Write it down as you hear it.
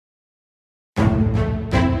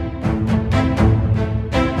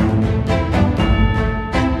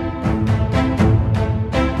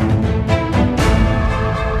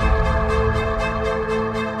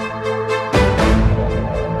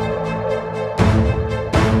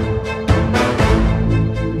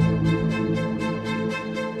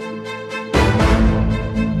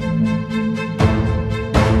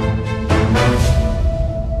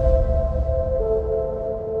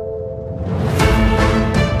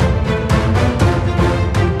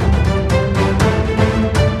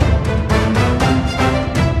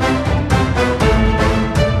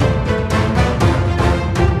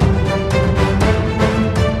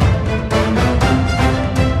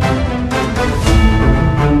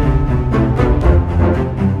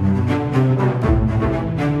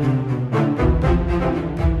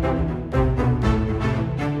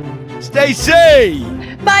Stacy!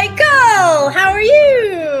 Michael, how are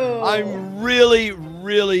you? I'm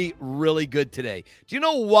really good today. Do you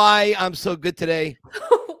know why I'm so good today?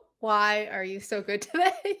 Why are you so good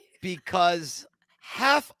today? Because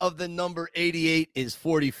half of the number 88 is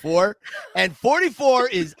 44, and 44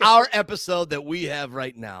 is our episode that we have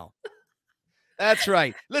right now. That's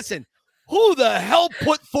right. Listen, who the hell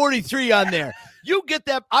put 43 on there? You get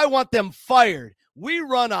that? I want them fired. We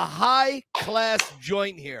run a high-class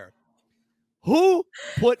joint here. Who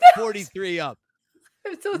put 43 up?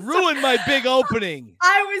 I'm so Ruined my big opening.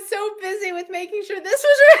 I was so busy with making sure this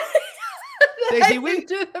was ready. Stacey, we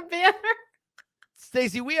do the banner.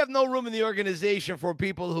 Stacey, we have no room in the organization for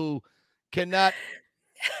people who cannot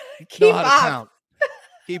Keep know how to up. count.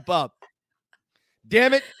 Keep up.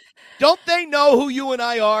 Damn it. Don't they know who you and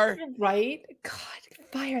I are? Right?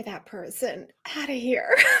 God, fire that person out of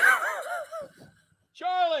here.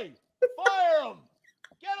 Charlie, fire him.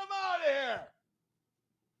 Get him out of here.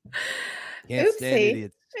 Can't stand Oopsie.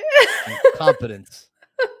 idiots. Incompetence.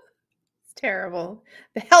 It's terrible.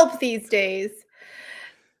 The help these days.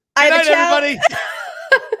 Good night, everybody.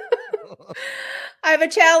 I have a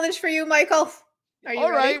challenge for you, Michael. Are you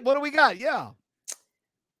All ready? right. What do we got? Yeah.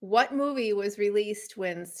 What movie was released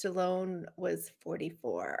when Stallone was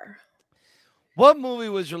 44? What movie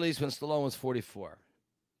was released when Stallone was 44?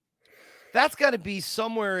 That's got to be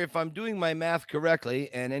somewhere, if I'm doing my math correctly,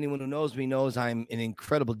 and anyone who knows me knows I'm an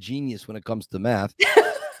incredible genius when it comes to math.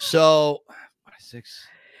 So, 56,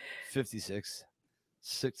 66,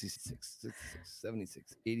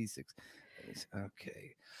 76, 86.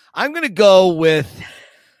 Okay. I'm going to go with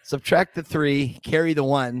subtract the 3, carry the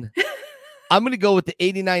 1. I'm going to go with the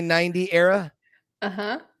 89-90 era.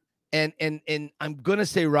 Uh-huh. And I'm going to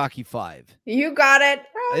say Rocky 5. You got it.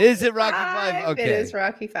 Is it Rocky 5? Okay. It is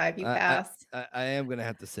Rocky 5. You passed. I am going to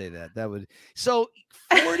have to say that. That would. So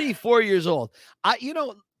 44 years old.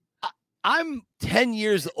 I'm 10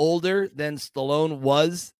 years older than Stallone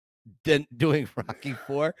was than doing Rocky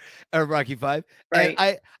 4 or Rocky 5. Right.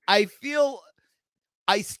 And I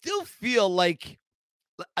still feel like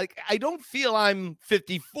I don't feel I'm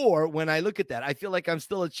 54 when I look at that. I feel like I'm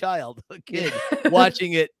still a child, a kid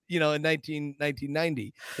watching it, in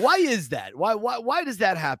 1990. Why is that? Why does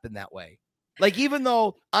that happen that way? Like, even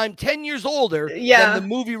though I'm 10 years older than the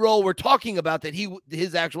movie role we're talking about, that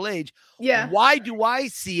his actual age. Yeah. Why do I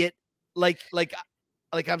see it like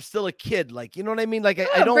I'm still a kid? Like, you know what I mean? Like,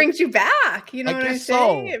 I don't. It brings you back. You know what I'm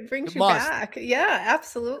saying? So. It brings It you must. back. Yeah,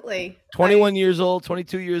 absolutely. 21 years old,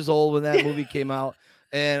 22 years old when that movie came out.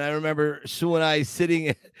 And I remember Sue and I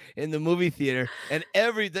sitting in the movie theater, and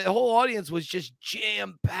the whole audience was just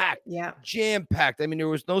jam-packed. Yeah. Jam-packed. I mean, there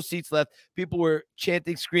was no seats left. People were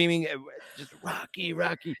chanting, screaming, just Rocky,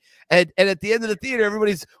 Rocky. And at the end of the theater,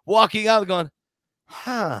 everybody's walking out going,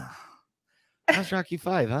 that's Rocky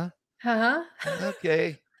 5, huh? Uh-huh.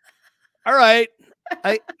 Okay. All right.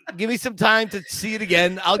 Give me some time to see it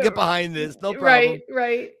again. I'll get behind this. No problem.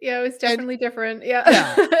 Right. Yeah, it was definitely different.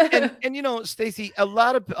 Yeah. And Stacey, a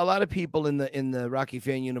lot of people in the Rocky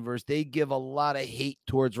fan universe, they give a lot of hate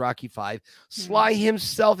towards Rocky 5. Sly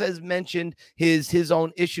himself has mentioned his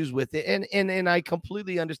own issues with it, and I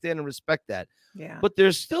completely understand and respect that. Yeah. But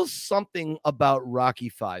there's still something about Rocky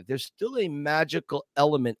 5. There's still a magical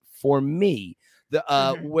element for me,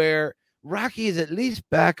 where Rocky is at least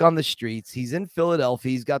back on the streets. He's in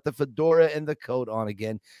Philadelphia. He's got the fedora and the coat on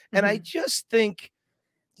again. And I just think,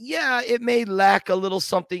 it may lack a little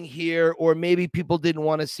something here, or maybe people didn't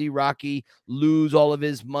want to see Rocky lose all of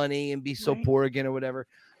his money and be so poor again or whatever.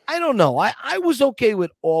 I don't know. I was okay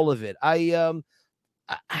with all of it.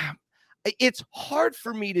 It's hard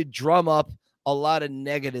for me to drum up a lot of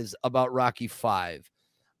negatives about Rocky 5.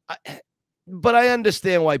 But I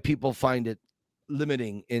understand why people find it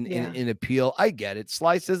limiting in appeal. I get it.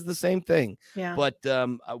 Sly says the same thing. Yeah. But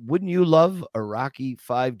wouldn't you love a Rocky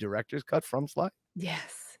 5 director's cut from Sly?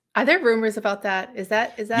 Yes. Are there rumors about that? Is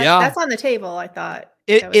that that's on the table? I thought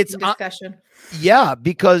it's discussion.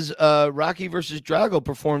 Because Rocky versus Drago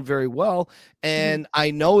performed very well, and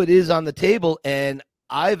I know it is on the table. And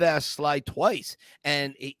I've asked Sly twice,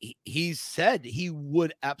 and he said he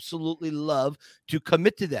would absolutely love to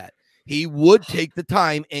commit to that. He would take the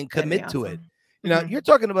time and commit to it. You're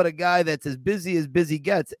talking about a guy that's as busy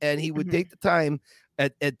gets, and he would take the time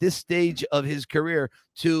at this stage of his career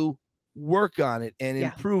to work on it and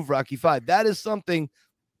improve Rocky 5. That is something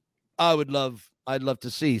I'd love to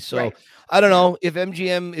see. So I don't know if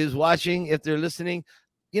MGM is watching, if they're listening.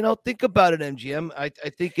 think about it, MGM. I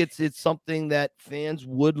think it's something that fans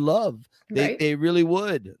would love. They really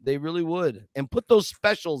would. They really would. And put those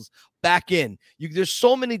specials back in. There's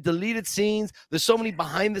so many deleted scenes. There's so many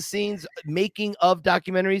behind the scenes making of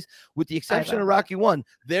documentaries. With the exception of Rocky 1,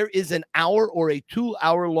 there is an hour or a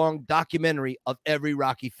 2-hour long documentary of every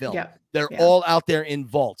Rocky film. Yeah. They're all out there in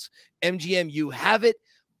vaults. MGM, you have it.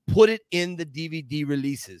 Put it in the DVD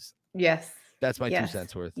releases. Yes. That's my 2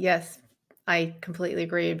 cents worth. Yes. I completely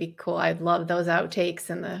agree. It'd be cool. I'd love those outtakes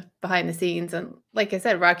and the behind the scenes. And like I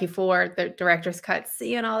said, Rocky 4, the director's cut,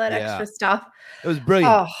 seeing all that extra stuff. It was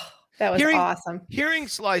brilliant. Oh, that was awesome. Hearing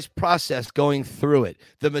Sly's process going through it,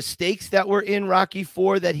 the mistakes that were in Rocky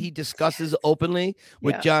 4 that he discusses openly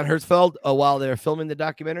with John Hertzfeld while they're filming the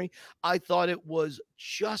documentary, I thought it was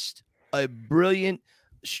just a brilliant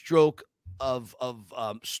stroke of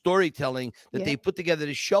storytelling that they put together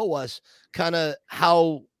to show us kind of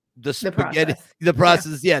how the spaghetti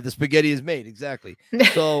the spaghetti is made. Exactly.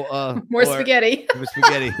 So more spaghetti.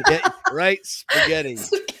 Right? Spaghetti.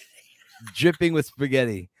 Dripping with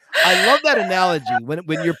spaghetti. I love that analogy.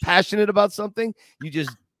 When you're passionate about something, you just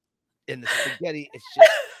in the spaghetti, it's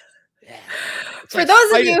just for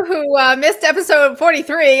those of you who missed episode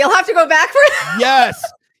 43, you'll have to go back for it. Yes.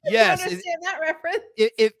 I understand that reference.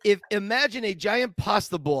 If imagine a giant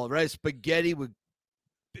pasta ball, right? Spaghetti with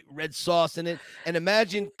red sauce in it, and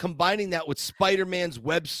imagine combining that with Spider-Man's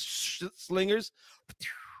web slingers.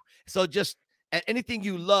 So just anything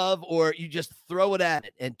you love, or you just throw it at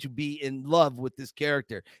it, and to be in love with this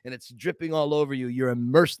character, and it's dripping all over you. You're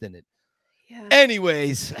immersed in it. Yeah.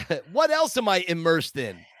 Anyways, what else am I immersed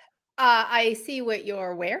in? I see what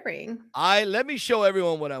you're wearing. Let me show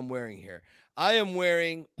everyone what I'm wearing here. I am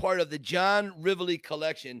wearing part of the John Rivoli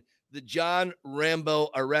collection, the John Rambo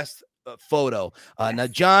arrest photo. Now,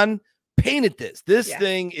 John painted this. This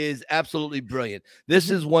thing is absolutely brilliant. This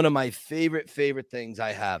is one of my favorite things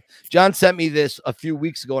I have. John sent me this a few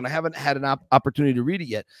weeks ago, and I haven't had an opportunity to read it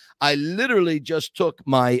yet. I literally just took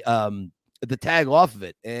my the tag off of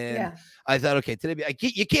it, and I thought, okay, today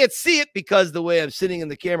you can't see it because the way I'm sitting in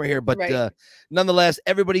the camera here, but nonetheless,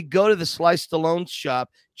 everybody go to the Sly Stallone shop,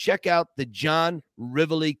 check out the John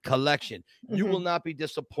Rivoli collection. You will not be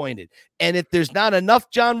disappointed. And if there's not enough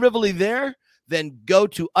John Rivoli there, then go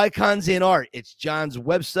to Icons in Art. It's John's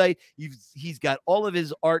website. He's got all of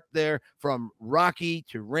his art there, from Rocky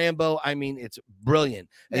to Rambo. I mean, it's brilliant.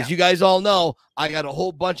 As you guys all know, I got a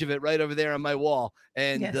whole bunch of it right over there on my wall.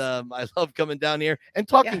 And I love coming down here and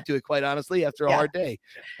talking to it, quite honestly, after a hard day.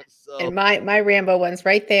 So, and my Rambo one's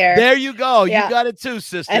right there. There you go. You got it too,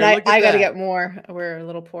 sister. And I got to get more. We're a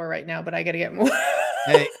little poor right now, but I got to get more.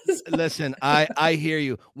 Hey, listen, I hear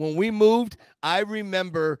you. When we moved, I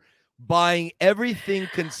remember buying everything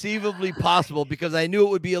conceivably possible because I knew it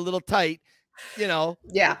would be a little tight,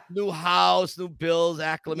 new house, new bills,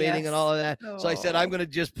 acclimating and all of that. So I said, I'm going to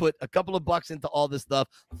just put a couple of bucks into all this stuff,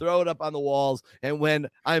 throw it up on the walls. And when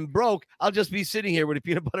I'm broke, I'll just be sitting here with a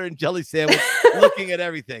peanut butter and jelly sandwich, looking at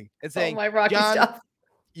everything and saying, my Rocky John, stuff.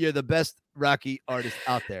 You're the best Rocky artist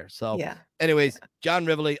out there. So anyways, John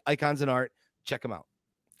Rivoli, Icons in Art, check him out.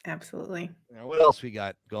 Absolutely. What else we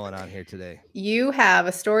got going on here today? You have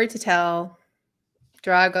a story to tell.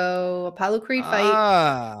 Drago, Apollo Creed fight.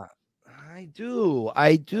 I do.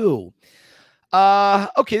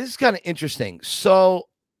 Okay, this is kind of interesting. So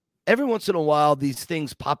every once in a while, these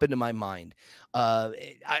things pop into my mind. I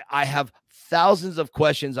have thousands of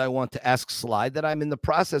questions I want to ask Sly that I'm in the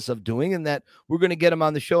process of doing, and that we're going to get him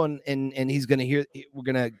on the show, and he's going to hear. We're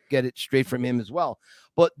going to get it straight from him as well.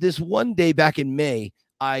 But this one day back in May,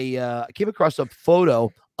 I came across a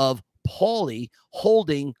photo of Paulie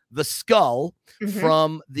holding the skull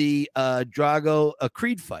from the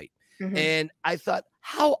Drago-Creed fight. And I thought,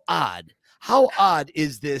 how odd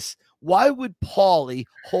is this? Why would Paulie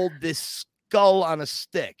hold this skull on a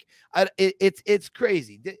stick? It's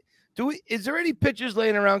crazy. Is there any pictures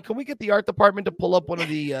laying around? Can we get the art department to pull up one of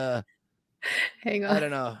the hang on. I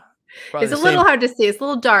don't know. It's a little hard to see. It's a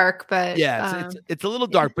little dark, but it's a little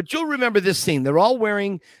dark. But you'll remember this scene. They're all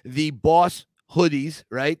wearing the Boss hoodies,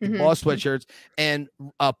 right? The Boss sweatshirts, and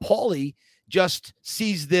Paulie just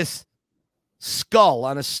sees this skull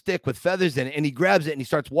on a stick with feathers in it, and he grabs it and he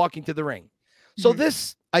starts walking to the ring. So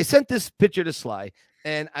I sent this picture to Sly,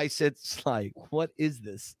 and I said, Sly, what is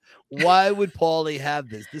this? Why would Paulie have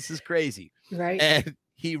this? This is crazy, right? And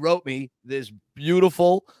he wrote me this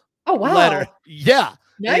beautiful wow letter. Yeah.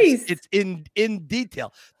 Nice. It's in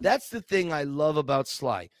detail. That's the thing I love about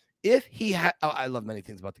Sly. If he I love many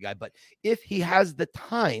things about the guy, but if he has the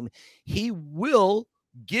time, he will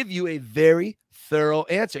give you a very thorough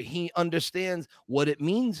answer. He understands what it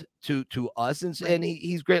means to us, and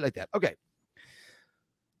he's great like that. Okay.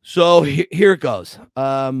 So here it goes.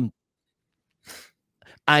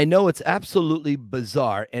 I know it's absolutely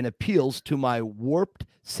bizarre and appeals to my warped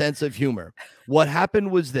sense of humor. What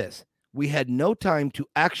happened was this. We had no time to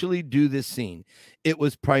actually do this scene. It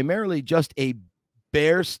was primarily just a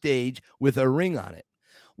bare stage with a ring on it.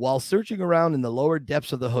 While searching around in the lower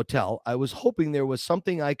depths of the hotel, I was hoping there was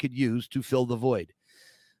something I could use to fill the void.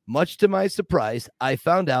 Much to my surprise, I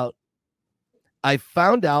found out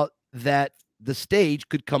that the stage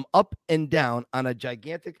could come up and down on a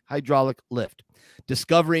gigantic hydraulic lift.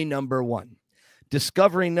 Discovery number one.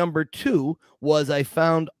 Discovery number two was I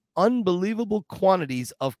found unbelievable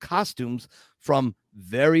quantities of costumes from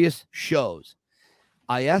various shows.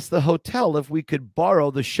 I asked the hotel if we could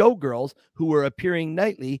borrow the showgirls who were appearing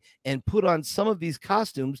nightly and put on some of these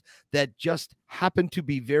costumes that just happened to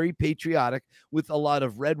be very patriotic with a lot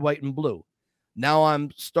of red, white, and blue. Now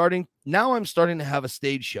I'm starting to have a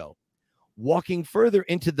stage show. Walking further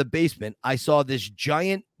into the basement, I saw this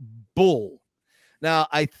giant bull. Now,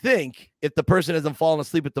 I think if the person hasn't fallen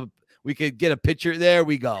asleep we could get a picture. There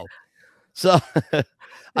we go. So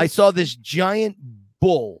I saw this giant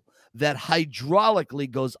bull that hydraulically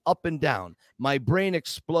goes up and down. My brain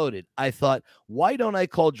exploded. I thought, why don't I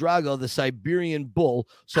call Drago the Siberian bull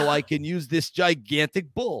so I can use this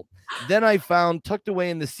gigantic bull? Then I found tucked away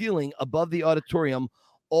in the ceiling above the auditorium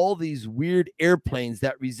all these weird airplanes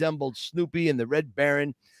that resembled Snoopy and the Red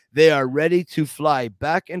Baron. They are ready to fly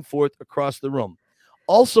back and forth across the room.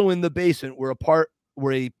 Also in the basement were a part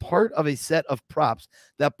of a set of props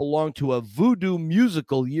that belonged to a voodoo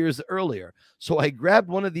musical years earlier. So I grabbed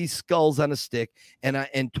one of these skulls on a stick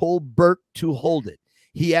and told Bert to hold it.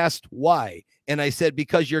 He asked why, and I said,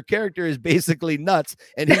 because your character is basically nuts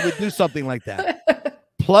and he would do something like that.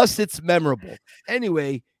 Plus, it's memorable.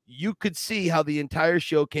 Anyway, you could see how the entire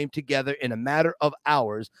show came together in a matter of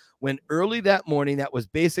hours when early that morning, that was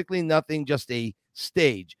basically nothing, just a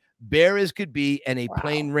stage, bare as could be, and a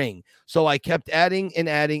plain ring. So I kept adding and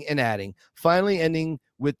adding and adding, finally ending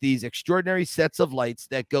with these extraordinary sets of lights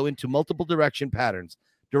that go into multiple directional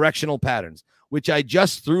patterns, which I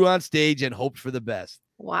just threw on stage and hoped for the best.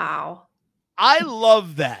 Wow. I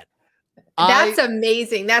love that. That's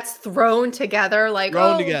amazing. That's thrown together like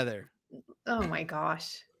together. Oh my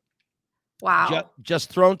gosh. Wow. Just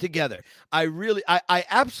thrown together. I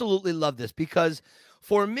absolutely love this because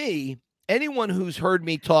for me, anyone who's heard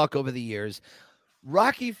me talk over the years,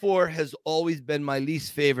 Rocky IV has always been my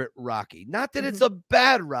least favorite Rocky. Not that it's a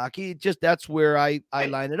bad Rocky, just that's where I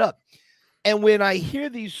line it up. And when I hear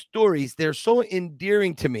these stories, they're so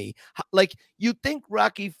endearing to me. Like, you think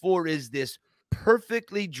Rocky IV is this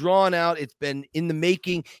perfectly drawn out, it's been in the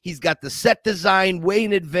making, he's got the set design way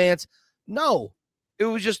in advance. No, it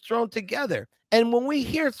was just thrown together. And when we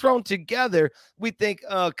hear thrown together, we think,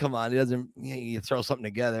 oh, come on, you throw something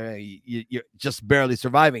together, you're just barely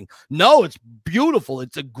surviving. No, it's beautiful.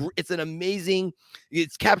 It's an amazing,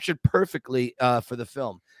 it's captured perfectly for the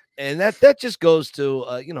film. And that just goes to,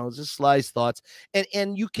 just Sly's thoughts.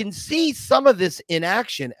 And you can see some of this in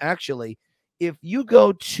action, actually, if you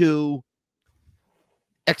go to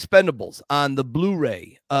Expendables on the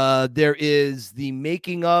Blu-ray. There is the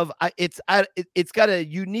making of, it's got a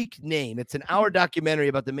unique name. It's an hour documentary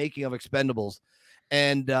about the making of Expendables.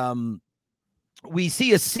 And we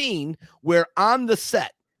see a scene where on the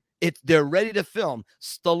set, they're ready to film.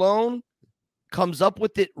 Stallone comes up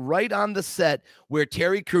with it right on the set where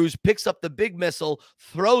Terry Crews picks up the big missile,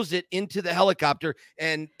 throws it into the helicopter,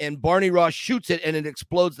 and Barney Ross shoots it, and it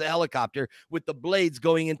explodes the helicopter with the blades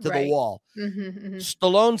going into the wall.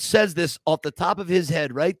 Stallone says this off the top of his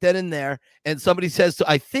head right then and there, and somebody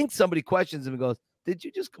questions him and goes, did you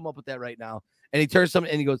just come up with that right now? And he turns something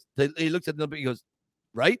and he goes, he looks at the number, he goes,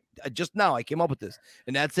 right? Just now I came up with this.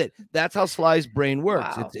 And that's it. That's how Sly's brain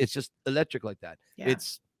works. Wow. It's just electric like that. Yeah.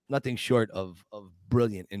 It's nothing short of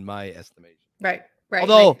brilliant in my estimation. Right.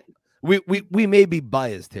 Although we may be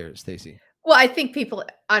biased here, Stacey. Well, I think people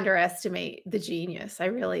underestimate the genius. I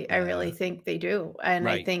really think they do. And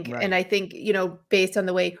I think, based on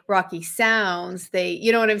the way Rocky sounds,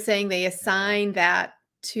 you know what I'm saying? They assign that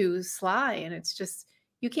to Sly, and it's just,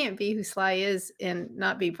 you can't be who Sly is and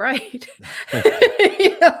not be bright.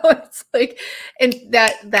 It's like, and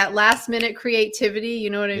that last minute creativity, you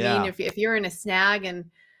know what I mean? If you're in a snag and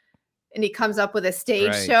he comes up with a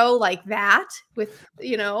stage show like that with,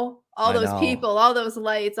 all those people, all those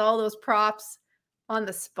lights, all those props. on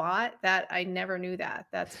the spot. That I never knew that.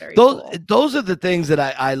 That's very Those cool. Those are the things that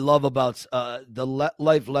I love about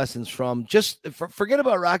life lessons from, just forget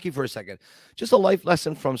about Rocky for a second, just a life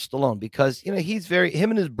lesson from Stallone, because you know he's him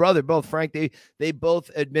and his brother both, Frank, they both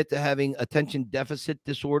admit to having attention deficit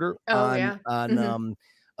disorder. Oh yeah.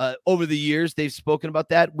 Over the years they've spoken about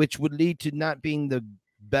that, which would lead to not being the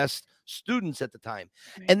best students at the time.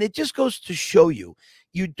 Right. And it just goes to show you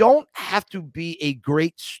don't have to be a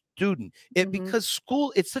great student because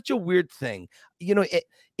school, it's such a weird thing. You know,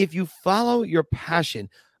 if you follow your passion,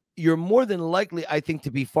 you're more than likely, I think,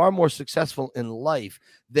 to be far more successful in life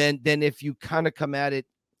than if you kind of come at it.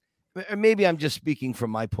 Maybe I'm just speaking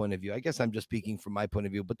from my point of view. I guess I'm just speaking from my point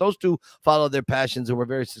of view, but those two follow their passions and were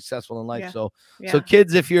very successful in life. So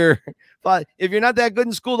kids, if you're not that good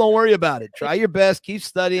in school, don't worry about it. Try your best, keep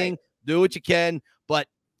studying, do what you can, but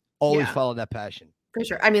always follow that passion. For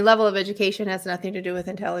sure. I mean, level of education has nothing to do with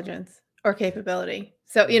intelligence or capability.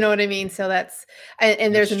 So, you know what I mean? So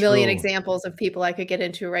and there's a million examples of people I could get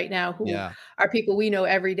into right now who are people we know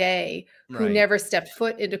every day who never stepped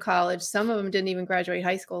foot into college. Some of them didn't even graduate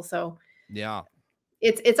high school. So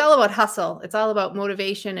it's all about hustle. It's all about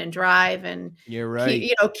motivation and drive, and you're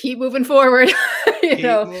right. Keep moving forward.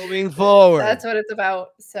 Moving forward. That's what it's about.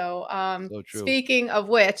 So, speaking of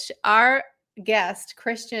which, our guest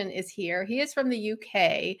Kristian is here. He is from the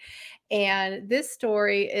UK, and this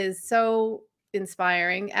story is so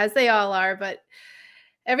inspiring, as they all are, but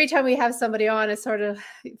every time we have somebody on, it sort of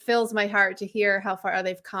fills my heart to hear how far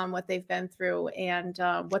they've come, what they've been through, and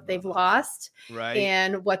what they've lost,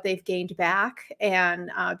 and what they've gained back. And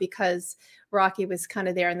because Rocky was kind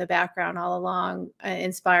of there in the background all along,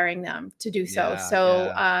 inspiring them to do so.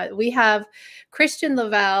 We have Kristian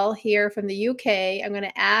Lovell here from the UK. I'm going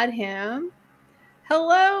to add him.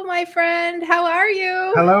 Hello, my friend. How are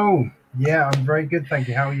you? Hello. Yeah, I'm very good. Thank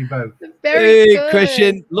you. How are you both? Very good.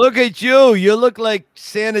 Kristian, look at you. You look like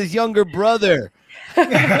Santa's younger brother.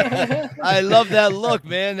 I love that look,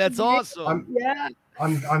 man. That's awesome.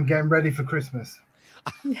 I'm getting ready for Christmas.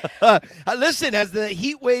 Listen, has the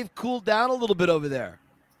heat wave cooled down a little bit over there?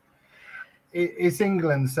 It's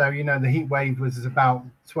England, so the heat wave was about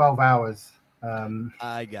 12 hours.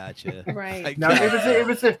 I gotcha. Right. No,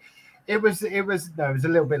 it was a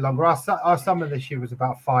little bit longer. Our summer this year was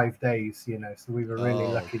about 5 days, so we were really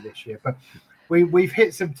lucky this year. But we've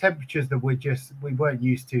hit some temperatures that we weren't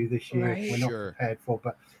used to this year. We're not prepared for.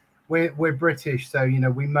 But we're British, so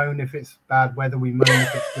we moan if it's bad weather, we moan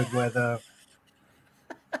if it's good weather.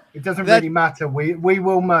 It doesn't really matter. We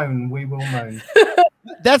will moan. We will moan.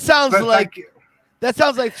 That sounds That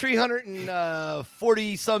sounds like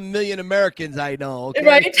 340 some million Americans I know. Okay?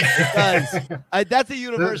 Right. That's a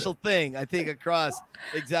universal thing, I think, across.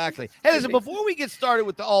 Exactly. Hey, listen, before we get started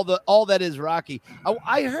with all that is Rocky,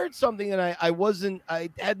 I heard something and I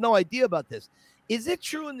had no idea about this. Is it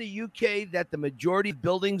true in the UK that the majority of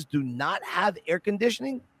buildings do not have air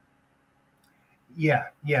conditioning? Yeah.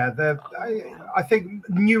 I think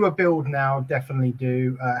newer build now definitely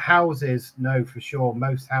do. Houses, no, for sure.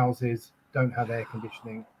 Most houses don't have air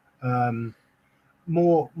conditioning.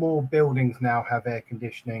 More buildings now have air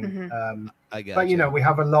conditioning. But we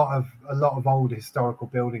have a lot of old historical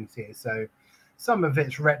buildings here, so some of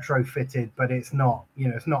it's retrofitted, but it's not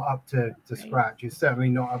it's not up to scratch. It's certainly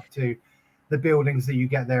not up to the buildings that you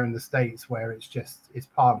get there in the States, where it's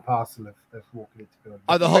part and parcel of walking into buildings.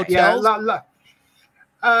 Are the hotels?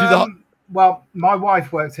 Well, my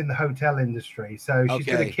wife works in the hotel industry, so she's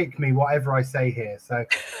going to kick me whatever I say here. So,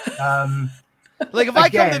 like if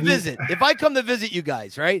I come to visit you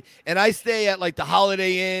guys, right, and I stay at like the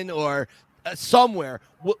Holiday Inn or somewhere,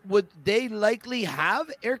 would they likely have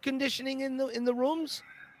air conditioning in the rooms?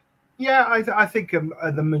 Yeah, I think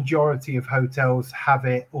the majority of hotels have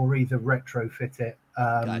it or either retrofit it.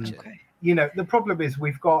 Gotcha. The problem is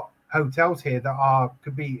we've got hotels here that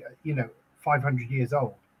could be 500 years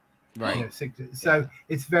old. Right. So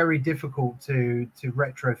it's very difficult to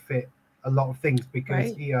retrofit a lot of things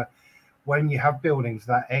because here, when you have buildings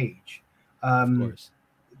that age,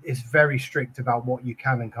 it's very strict about what you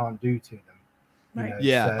can and can't do to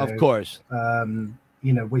them. Of course.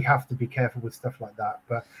 We have to be careful with stuff like that.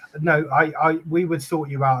 But no, we would sort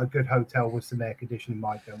you out a good hotel with some air conditioning,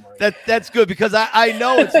 Mike. Don't worry. That's good because I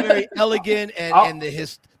know it's very elegant and the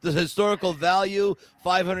historical value,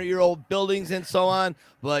 500-year-old buildings and so on.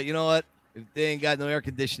 But you know what? If they ain't got no air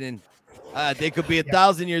conditioning, they could be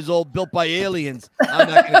 1,000 years old, built by aliens. I'm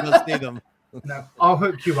not going to go see them. No, I'll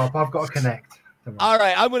hook you up. I've got to connect. All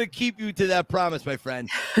right, I'm going to keep you to that promise, my friend.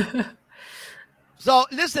 So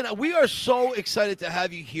listen, we are so excited to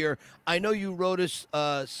have you here. I know you wrote us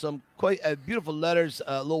some quite beautiful letters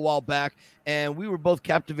a little while back, and we were both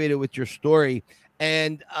captivated with your story.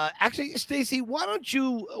 And actually, Stacey, why don't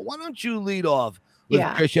you lead off with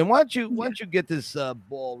Kristian? Why don't you get this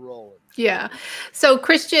ball rolling? Yeah. So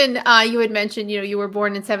Kristian, you had mentioned, you were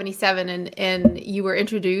born in 77 and you were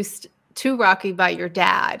introduced to Rocky by your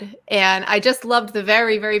dad. And I just loved the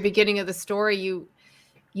very, very beginning of the story.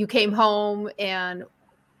 You came home and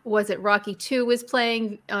was it Rocky 2 was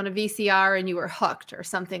playing on a VCR and you were hooked or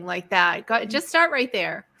something like that? Just start right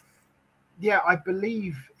there. Yeah, I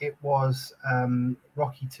believe it was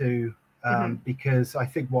Rocky 2 because I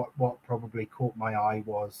think what probably caught my eye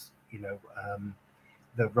was,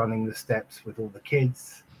 the running the steps with all the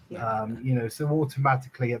kids, so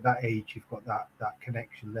automatically at that age, you've got that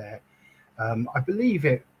connection there. I believe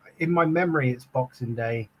in my memory, it's Boxing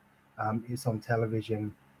Day. It's on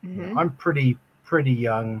television. I'm pretty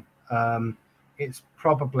young. It's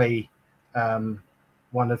probably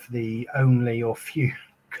one of the only or few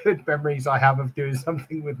good memories I have of doing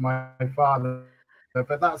something with my father,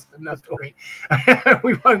 but that's another story.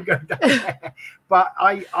 We won't go down there. But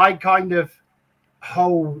I kind of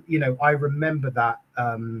I remember that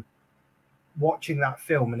watching that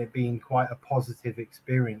film and it being quite a positive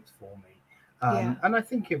experience for me. And I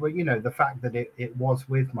think it was, the fact that it was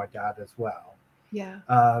with my dad as well. Yeah.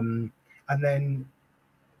 And then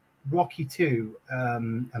Rocky 2,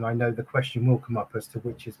 and I know the question will come up as to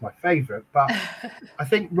which is my favorite, but I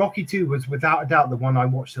think Rocky 2 was without a doubt the one I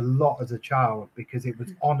watched a lot as a child because it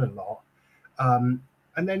was on a lot.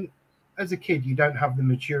 And then as a kid, you don't have the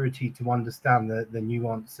maturity to understand the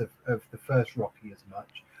nuance of the first Rocky as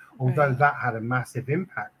much, although that had a massive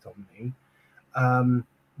impact on me.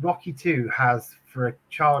 Rocky 2 has, for a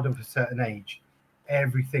child of a certain age,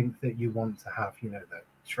 everything that you want to have, the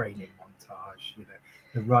training montage,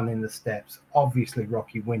 the run in the steps, obviously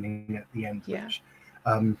Rocky winning at the end, which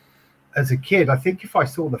as a kid, I think if I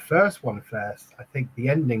saw the first one first, I think the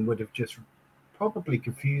ending would have just probably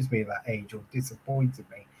confused me at that age or disappointed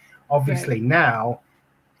me. Obviously now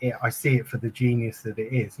I see it for the genius that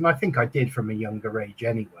it is. And I think I did from a younger age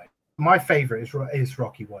anyway. My favorite is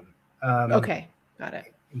Rocky 1. Okay, got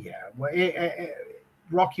it. Yeah, well,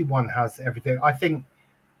 Rocky 1 has everything. I think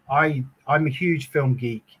I'm a huge film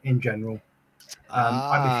geek in general.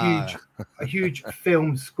 I'm a huge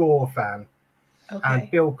film score fan. Okay. And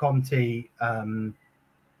Bill Conti,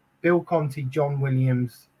 John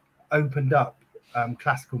Williams opened up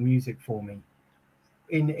classical music for me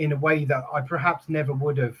in a way that I perhaps never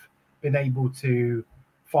would have been able to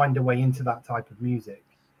find a way into that type of music.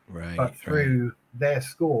 Right. But through their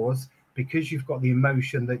scores, because you've got the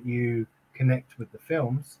emotion that you connect with the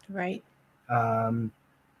films, right?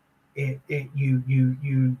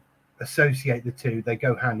 You associate the two; they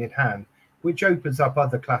go hand in hand, which opens up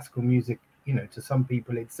other classical music. To some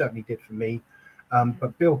people, it certainly did for me.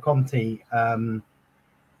 But Bill Conti,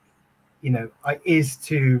 is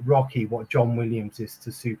to Rocky what John Williams is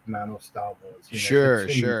to Superman or Star Wars.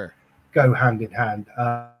 Sure. Go hand in hand.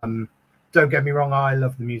 Don't get me wrong, I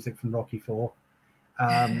love the music from Rocky 4.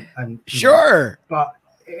 And sure, but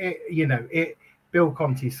Bill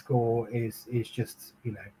Conti's score is just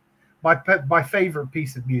my favorite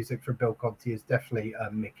piece of music for Bill Conti is definitely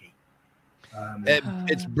Mickey.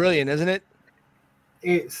 It's brilliant, isn't it?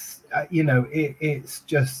 It's it's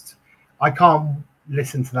just I can't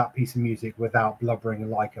listen to that piece of music without blubbering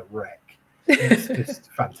like a wreck. It's just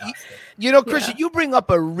fantastic. Kristian, you bring up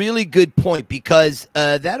a really good point because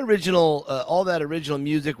that original, all that original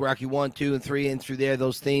music, Rocky 1, 2, and 3, and through there,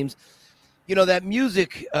 those themes, that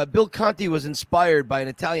music, Bill Conti was inspired by an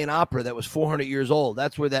Italian opera that was 400 years old.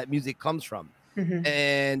 That's where that music comes from.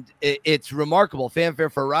 And it's remarkable. Fanfare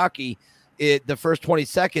for Rocky, the first 20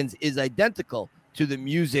 seconds is identical to the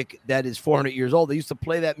music that is 400 years old. They used to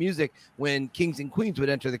play that music when kings and queens would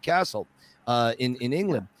enter the castle in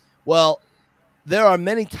England. Well, there are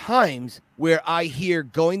many times where I hear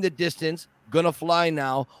Going the Distance, Gonna Fly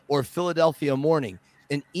Now, or Philadelphia Morning,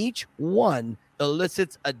 and each one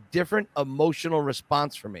elicits a different emotional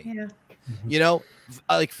response for me. Yeah.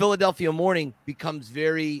 Like Philadelphia Morning becomes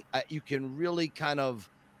very, you can really kind of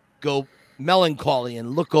go melancholy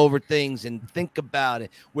and look over things and think about it,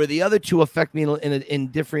 where the other two affect me in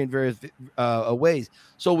different various ways.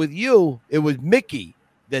 So with you, it was Mickey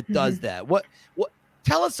that does that. What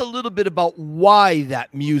tell us a little bit about why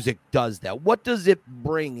that music does that. What does it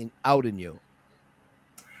bring out in you?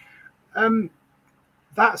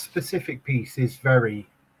 That specific piece is very,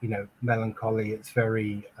 melancholy. It's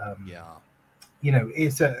very,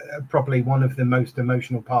 it's probably one of the most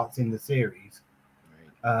emotional parts in the series.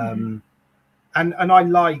 and I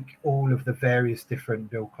like all of the various different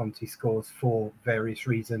Bill Conti scores for various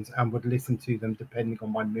reasons, and would listen to them depending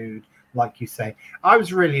on my mood. Like you say, I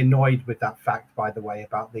was really annoyed with that fact, by the way,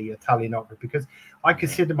 about the Italian opera, because I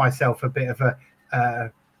consider myself a bit of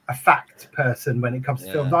a fact person when it comes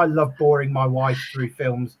to films. I love boring my wife through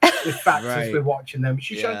films with facts as we're watching them.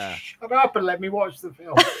 She said, "Shut up and let me watch the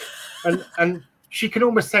film." and she can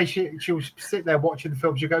almost say she'll sit there watching the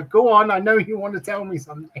film. She'll go, "Go on, I know you want to tell me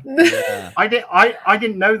something." Yeah. I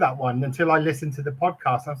didn't know that one until I listened to the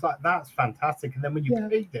podcast. I was like, "That's fantastic." And then when you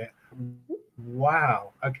played it,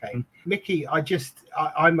 wow, okay, Mickey.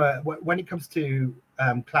 When it comes to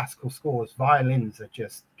classical scores, violins are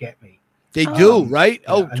just get me. They do, right?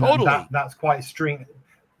 Oh, totally. That's quite string.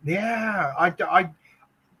 Yeah,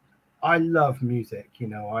 I love music. You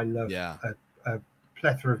know, I love a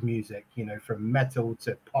plethora of music. You know, from metal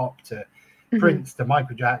to pop to Prince to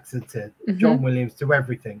Michael Jackson to John Williams to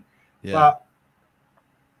everything. Yeah. But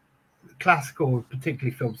classical,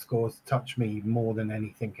 particularly film scores, touch me more than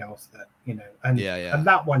anything else. That and and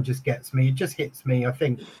that one just gets me. It just hits me. I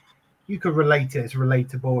think you could relate it. It's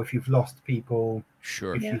relatable if you've lost people.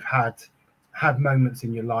 Sure. If you've had moments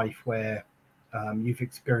in your life where you've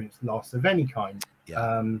experienced loss of any kind.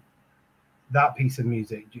 Yeah. That piece of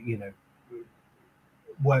music,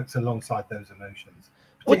 works alongside those emotions.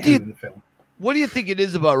 What do you think it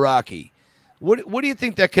is about Rocky? What do you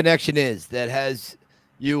think that connection is that has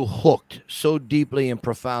you hooked so deeply and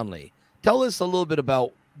profoundly? Tell us a little bit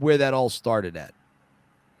about where that all started at.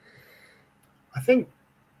 I think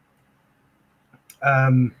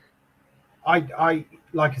I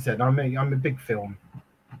like I said, I'm a big film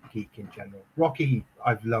geek in general. Rocky,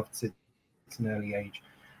 I've loved since an early age.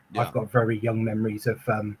 Yeah. I've got very young memories of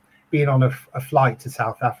being on a flight to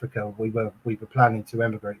South Africa. We were planning to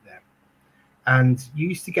emigrate there, and you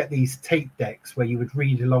used to get these tape decks where you would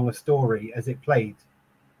read along a story as it played.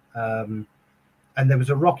 And there was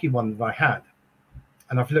a Rocky one that I had,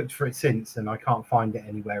 and I've looked for it since, and I can't find it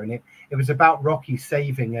anywhere. And it was about Rocky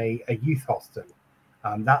saving a youth hostel.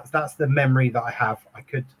 That's the memory that I have.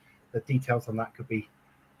 The details on that could be,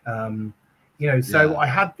 so I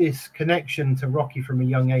had this connection to Rocky from a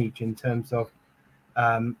young age in terms of,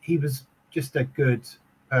 he was just a good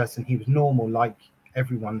person. He was normal, like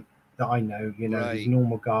everyone that I know, He's a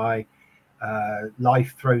normal guy.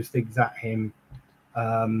 Life throws things at him.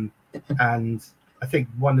 And I think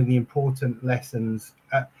one of the important lessons,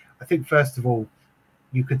 I think first of all,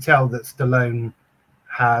 you could tell that Stallone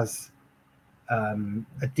has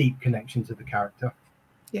a deep connection to the character.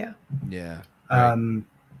 Yeah. Yeah.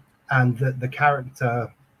 And that the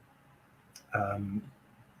character,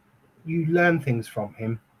 you learn things from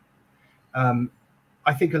him.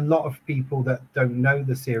 I think a lot of people that don't know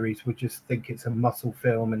the series would just think it's a muscle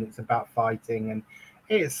film and it's about fighting, and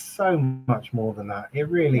it's so much more than that. It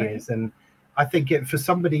really is. And I think for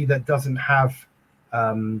somebody that doesn't have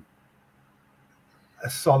a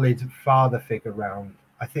solid father figure around,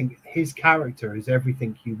 I think his character is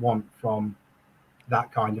everything you want from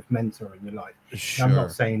that kind of mentor in your life. Sure. I'm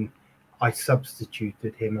not saying I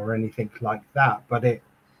substituted him or anything like that, but it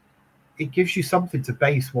gives you something to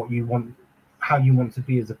base what you want, how you want to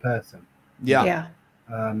be as a person. Yeah.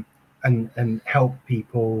 And help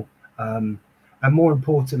people. And more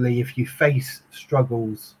importantly, if you face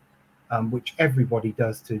struggles, which everybody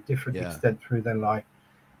does to a different extent through their life,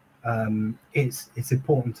 it's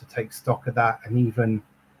important to take stock of that and even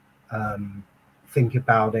think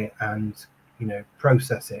about it and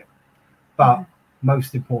process it. But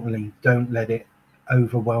most importantly, don't let it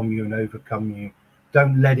overwhelm you and overcome you.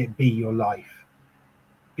 Don't let it be your life,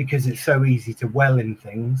 because it's so easy to dwell in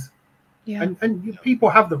things. Yeah. And people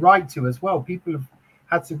have the right to as well. People have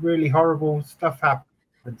had some really horrible stuff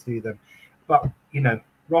happen to them, but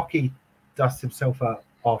Rocky dusts himself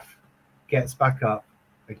off, gets back up,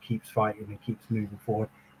 and keeps fighting and keeps moving forward.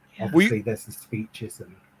 Yeah. Obviously, there's the speeches.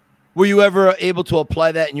 And were you ever able to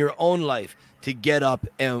apply that in your own life to get up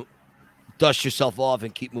and dust yourself off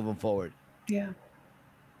and keep moving forward? Yeah,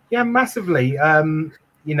 massively. I'm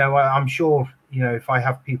sure if I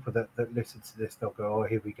have people that listen to this, they'll go, "Oh,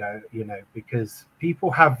 here we go," because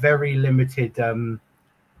people have very limited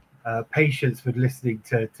patience with listening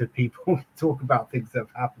to people talk about things that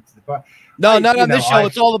have happened to them. But not on this show.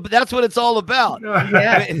 That's what it's all about.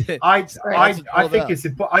 Yeah, I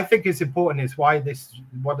think it's important. It's why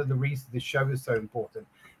one of the reasons this show is so important,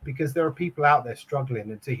 because there are people out there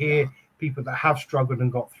struggling, and to hear people that have struggled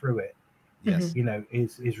and got through it,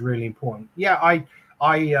 is really important. Yeah,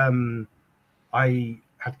 I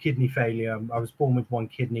had kidney failure. I was born with one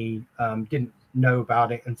kidney. Didn't know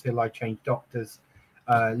about it until I changed doctors.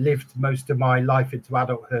 Lived most of my life into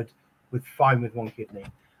adulthood with fine with one kidney.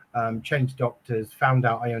 Changed doctors, found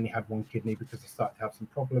out I only had one kidney because I started to have some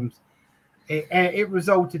problems. It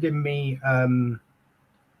resulted in me having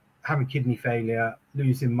kidney failure,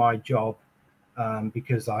 losing my job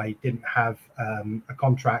because I didn't have a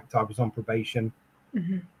contract. I was on probation.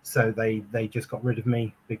 So they just got rid of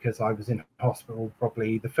me because I was in hospital.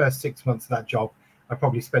 Probably the first 6 months of that job, I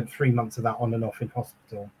probably spent 3 months of that on and off in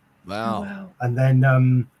hospital. Wow. And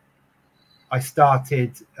then I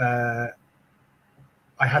started, I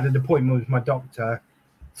had an appointment with my doctor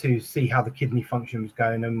to see how the kidney function was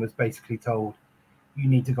going, and was basically told, you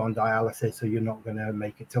need to go on dialysis or you're not going to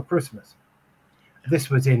make it till Christmas. This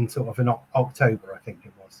was in sort of an October, I think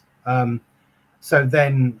it was. So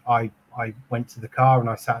then I went to the car and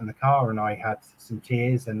I sat in the car and I had some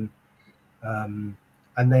tears, and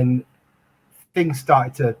then things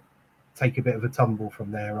started to take a bit of a tumble from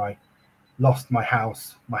there. I lost my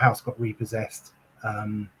house. My house got repossessed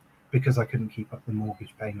because I couldn't keep up the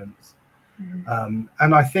mortgage payments. And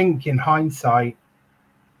I think in hindsight,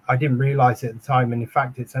 I didn't realize it at the time. And in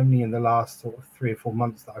fact, it's only in the last sort of 3 or 4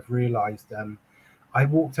 months that I've realized I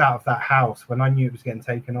walked out of that house when I knew it was getting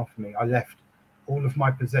taken off me. I left all of my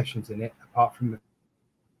possessions in it, apart from a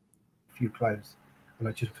few clothes. And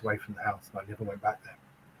I just walked away from the house and I never went back there.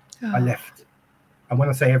 I left. And when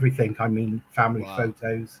I say everything, I mean family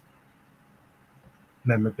photos,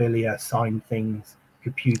 memorabilia, signed things,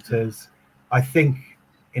 computers. I think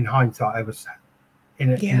in hindsight, I was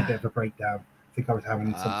in a bit of a breakdown. I think I was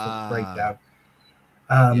having some sort of breakdown.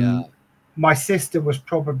 My sister was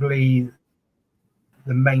probably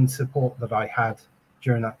the main support that I had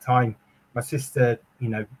during that time. My sister, you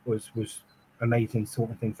know, was amazing,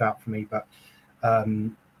 sorting things out for me, but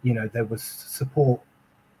you know, there was support,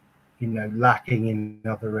 you know, lacking in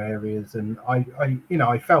other areas, and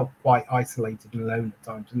I felt quite isolated and alone at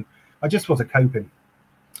times, and I just wasn't coping.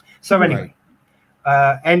 So anyway,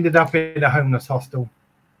 ended up in a homeless hostel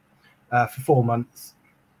for 4 months,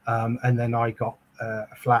 and then I got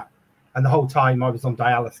a flat, and the whole time I was on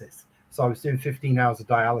dialysis. So I was doing 15 hours of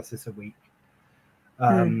dialysis a week.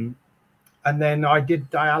 And then I did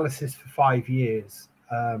dialysis for 5 years.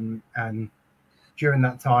 And during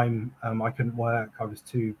that time, I couldn't work. I was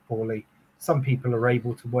too poorly. Some people are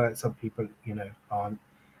able to work. Some people, you know, aren't.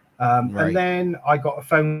 And then I got a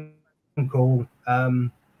phone call.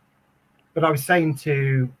 But I was saying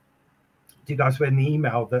to you guys in the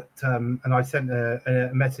email that, and I sent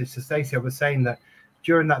a message to Stacey. I was saying that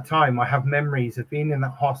during that time, I have memories of being in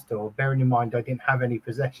that hostel, bearing in mind I didn't have any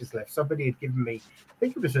possessions left. Somebody had given me, I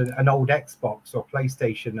think it was an old Xbox or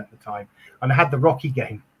PlayStation at the time, and I had the Rocky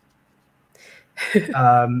game.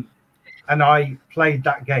 And I played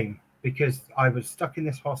that game because I was stuck in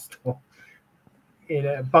this hostel in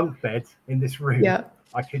a bunk bed in this room.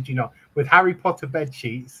 I kid you not, with Harry Potter bed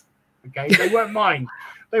sheets. Okay, they weren't mine.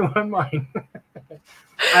 They weren't mine.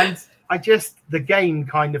 And the game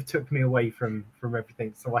kind of took me away from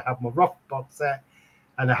everything. So I had my Rock box set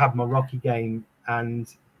and I had my Rocky game,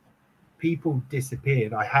 and people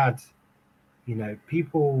disappeared. I had, you know,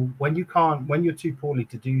 people, when you're too poorly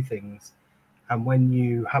to do things, and when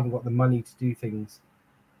you haven't got the money to do things,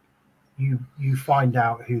 you find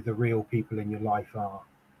out who the real people in your life are.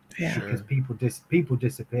 Because people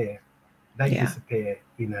disappear. They disappear,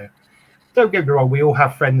 you know. Don't get me wrong, we all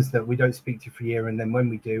have friends that we don't speak to for a year, and then when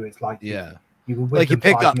we do, it's like you were with them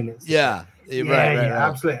 5 minutes. Right,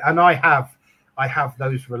 absolutely. And I have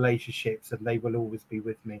those relationships, and they will always be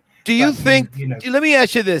with me. Do you think, you know, let me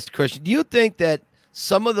ask you this, Kristian, do you think that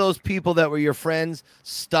some of those people that were your friends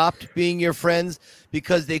stopped being your friends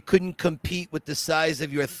because they couldn't compete with the size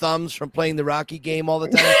of your thumbs from playing the Rocky game all the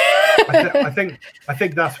time? I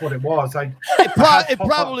think that's what it was. It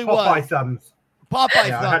probably was. Popeye thumbs.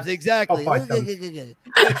 Popeye thumbs, exactly. Popeye thumbs.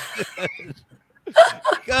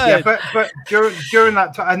 Good. Yeah, but during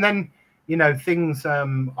that time, and then, you know, things.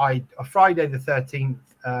 Friday the 13th,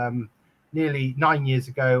 nearly 9 years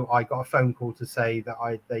ago, I got a phone call to say that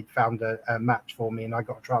they'd found a match for me, and I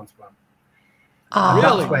got a transplant.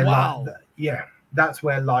 Really? Wow. That's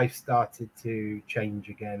where life started to change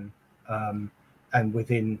again. And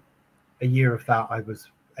within a year of that, I was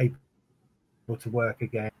able to work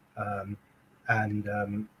again. I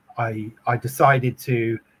decided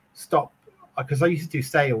to stop, because I used to do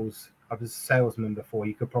sales. I was a salesman before.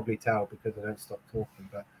 You could probably tell because I don't stop talking.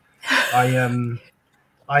 But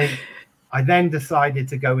I then decided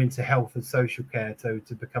to go into health and social care to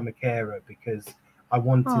become a carer, because I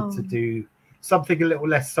wanted to do something a little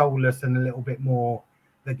less soulless and a little bit more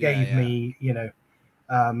that gave me, you know,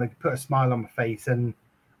 put a smile on my face. And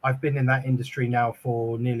I've been in that industry now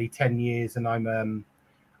for nearly 10 years, and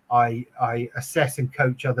I assess and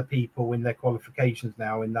coach other people in their qualifications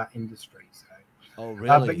now in that industry. So, oh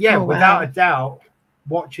really? But yeah, wow. without a doubt,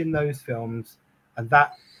 watching those films and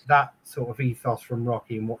that sort of ethos from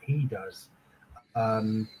Rocky and what he does,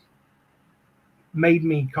 made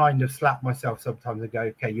me kind of slap myself sometimes and go,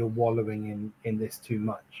 okay, you're wallowing in this too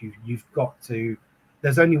much. You've got to.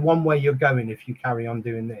 There's only one way you're going if you carry on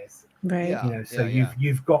doing this. Right. Yeah. You know, so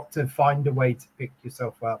you've got to find a way to pick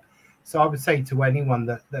yourself up. So I would say to anyone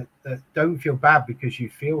that don't feel bad because you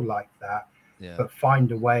feel like that, but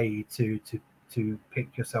find a way to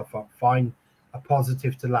pick yourself up, find a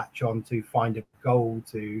positive to latch on to, find a goal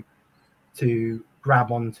to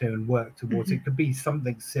grab onto and work towards. It could be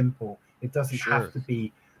something simple. It doesn't have to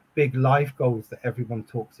be big life goals that everyone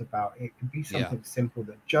talks about. It could be something simple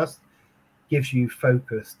that just gives you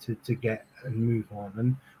focus to get and move on.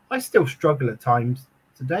 And I still struggle at times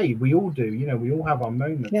today. We all do, you know, we all have our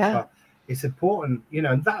moments, but it's important, you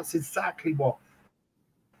know, and that's exactly what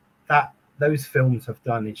those films have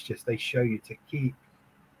done. It's just they show you to keep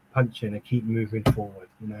punching and keep moving forward,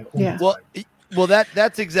 you know. Well,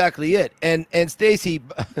 that's exactly it. And Stacey,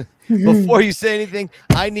 before you say anything,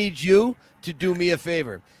 I need you to do me a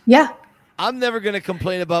favor. Yeah. I'm never going to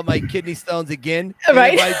complain about my kidney stones again.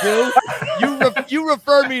 Right. If I do, you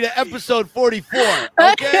refer me to episode 44.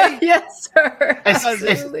 Okay. Yes, sir.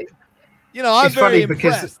 Absolutely. You know, I'm very impressed.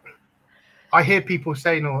 Because I hear people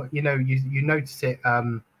saying, or you know, you notice it.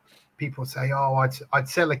 People say, "Oh, I'd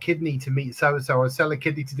sell a kidney to meet so and so. I'd sell a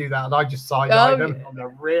kidney to do that," and I just side-eye them. I'm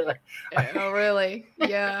like, really? Oh, really?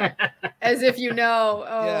 Yeah. As if you know.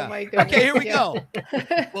 Oh my goodness. Okay, here we go.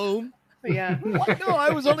 Boom. Yeah. What? No, I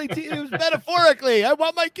was only. It was metaphorically. I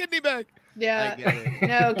want my kidney back. Yeah.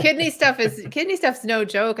 No, kidney stuff's no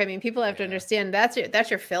joke. I mean, people have to understand that's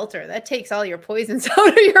your filter. That takes all your poisons out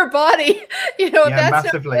of your body. You know, if that's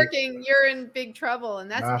massively. not working, you're in big trouble.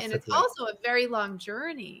 And and it's also a very long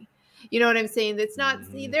journey. You know what I'm saying? It's not.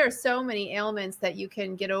 There are so many ailments that you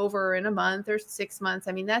can get over in a month or 6 months.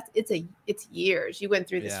 I mean, it's years. You went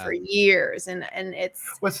through this for years, and it's.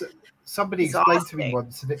 Well, somebody explained to me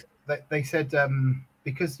once that they said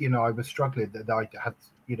because you know I was struggling, that I had,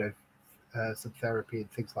 you know, some therapy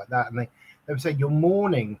and things like that, and they would say you're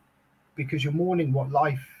mourning because you're mourning what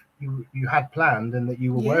life you had planned and that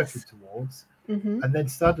you were working towards, and then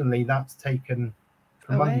suddenly that's taken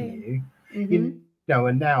from under you. You know,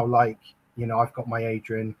 and now, like, you know, I've got my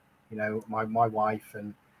Adrian, you know, my wife,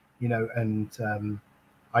 and you know, and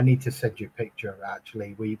I need to send you a picture.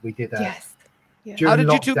 Actually, we did a during How did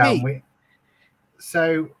lockdown, you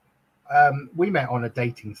two meet? We met on a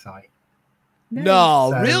dating site. Nice.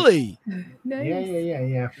 No, really? Nice.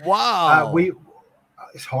 Yeah. Wow.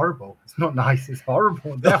 It's horrible. It's not nice. It's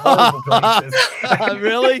horrible. They're horrible places.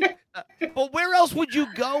 Really? But where else would you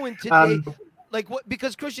go in today? Like what?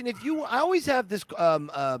 Because Kristian, I always have this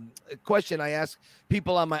question I ask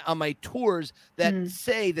people on my tours that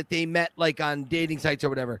say that they met like on dating sites or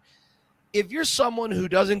whatever. If you're someone who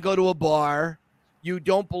doesn't go to a bar, you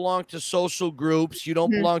don't belong to social groups, you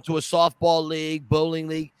don't belong to a softball league, bowling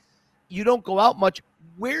league, you don't go out much,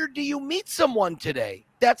 where do you meet someone today?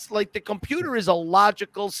 That's like the computer is a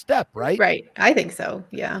logical step, right? Right. I think so.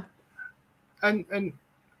 Yeah. And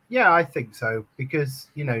yeah, I think so, because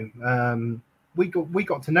you know, we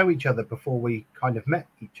got to know each other before we kind of met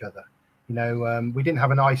each other. You know, we didn't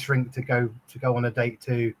have an ice rink to go on a date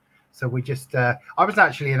to, so we just. I was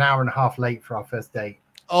actually an hour and a half late for our first date.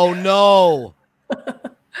 Oh no!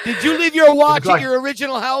 Did you leave your watch at your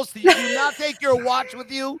original house? Did you not take your watch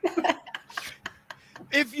with you?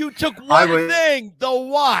 If you took one thing, the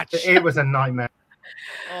watch. It was a nightmare.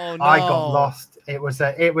 Oh no! I got lost. It was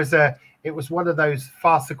one of those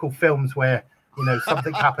farcical films where, you know,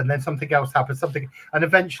 something happened, then something else happened, and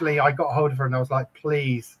eventually I got hold of her and I was like,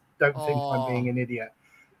 please don't think I'm being an idiot.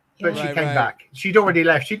 But she came back. She'd already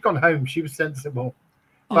left. She'd gone home. She was sensible.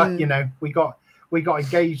 But you know, we got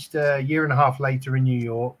engaged a year and a half later in New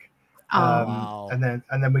York. And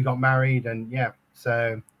then we got married, and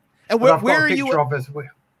so. And where are you?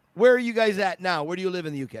 Where are you guys at now? Where do you live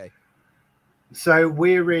in the UK? So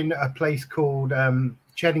we're in a place called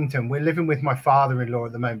Cheddington. We're living with my father-in-law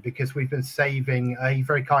at the moment because we've been saving. He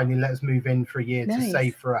very kindly let us move in for a year to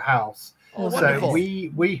save for a house. Oh, so wonderful.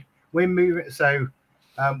 we're moving. So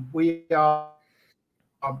we are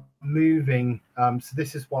moving. So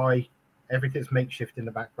this is why everything's makeshift in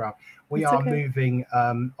the background. We are moving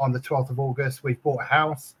on the 12th of August. We've bought a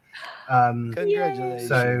house. Congratulations.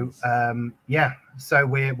 So so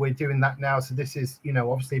we're doing that now. So this is, you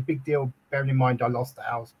know, obviously a big deal, bearing in mind I lost the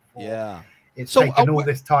house before. Yeah. It's taken all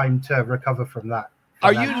this time to recover from that.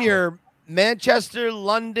 Are you near Manchester,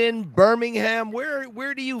 London, Birmingham.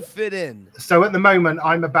 Where do you fit in? So at the moment,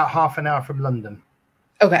 I'm about half an hour from London.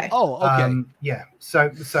 Okay. Oh, okay. Yeah.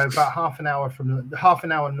 So about half an hour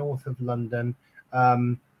north of London.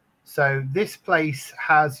 So this place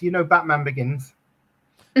has, Batman Begins.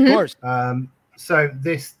 Of course. So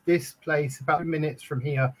this place about 2 minutes from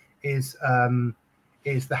here is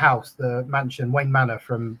the house, the mansion, Wayne Manor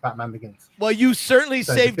from Batman Begins. Well, you certainly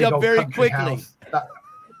saved up very quickly.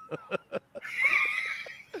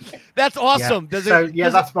 That's awesome. Yeah.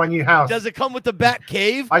 That's my new house. Does it come with the Bat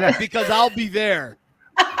Cave? I know. Because I'll be there.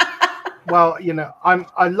 Well,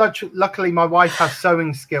 luckily my wife has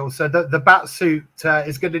sewing skills, so the bat suit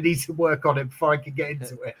is going to need to work on it before I can get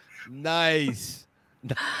into it. Nice.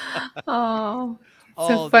 Oh,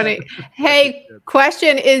 so funny. Hey,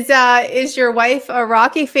 question: is your wife a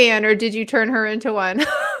Rocky fan, or did you turn her into one?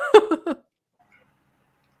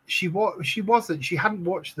 She wasn't. She hadn't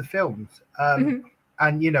watched the films, and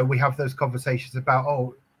we have those conversations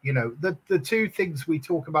about the two things we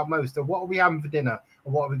talk about most are what are we having for dinner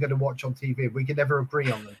and what are we going to watch on TV. We can never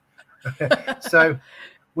agree on them. So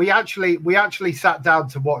we actually sat down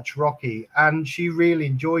to watch Rocky, and she really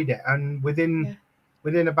enjoyed it. And within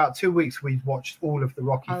about 2 weeks, we've watched all of the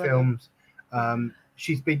Rocky films.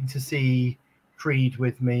 She's been to see Creed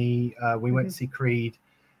with me. We went to see Creed.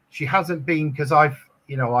 She hasn't been, because I've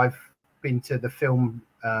been to the film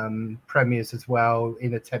premieres as well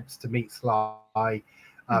in attempts to meet Sly.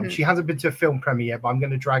 She hasn't been to a film premiere yet, but I'm going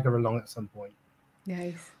to drag her along at some point.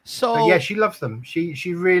 Nice. But yeah, she loves them.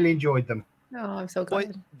 She really enjoyed them. Oh, I'm so glad.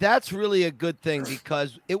 Well, that's really a good thing,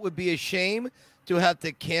 because it would be a shame to have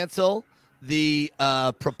to cancel the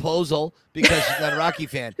proposal because she's not a Rocky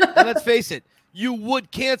fan. And let's face it, you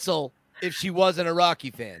would cancel if she wasn't a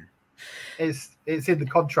Rocky fan. It's in the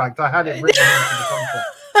contract. I had it written into the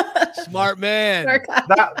contract. Smart man.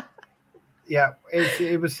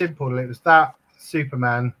 It was simple. It was that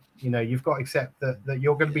Superman. You've got to accept that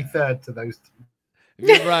you're going to be third to those two.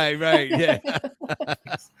 Right, yeah.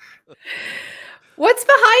 What's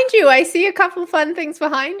behind you? I see a couple fun things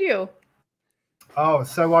behind you. Oh,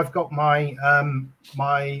 so I've got my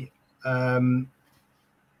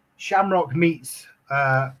Shamrock Meats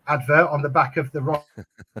advert on the back of the Rock.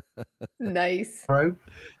 Nice. Robe.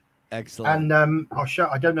 Excellent. And I'll show.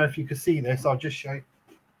 I don't know if you can see this. I'll just show you.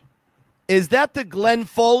 Is that the Glenn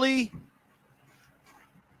Foley?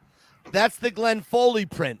 That's the Glenn Foley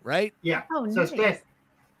print, right? Yeah. Oh, so nice. it's Glenn.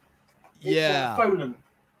 Yeah.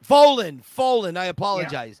 Folan. I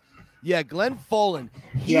apologize. Yeah, Glenn Folan.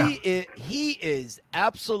 He is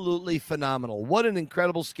absolutely phenomenal. What an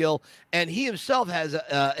incredible skill, and he himself has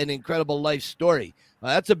an incredible life story.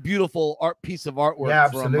 That's a beautiful piece of artwork. Yeah,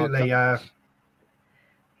 absolutely.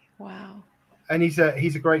 Wow. And he's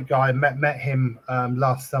a great guy. I met him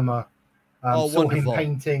last summer. Saw wonderful. him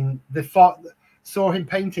painting the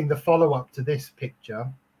follow-up to this picture.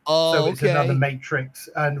 Oh, so it's another Matrix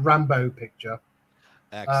and Rambo picture.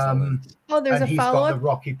 Excellent. There's a he's follow-up. got the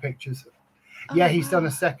Rocky pictures. Yeah, he's done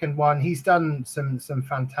a second one. He's done some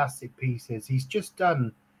fantastic pieces. He's just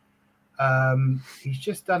done a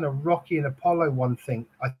Rocky and Apollo one thing.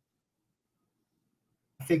 I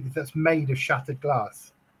think that's made of shattered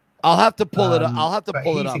glass. I'll have to pull it up.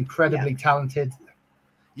 He's incredibly talented.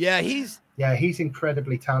 Yeah, he's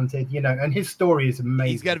incredibly talented, and his story is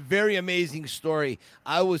amazing. He's got a very amazing story.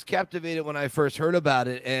 I was captivated when I first heard about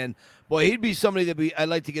it, and boy, he'd be somebody that I'd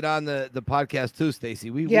like to get on the podcast too,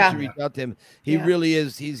 Stacy. We should reach out to him. He really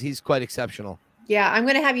is. He's quite exceptional. Yeah, I'm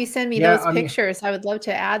going to have you send me those pictures. I would love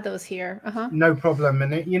to add those here. No problem.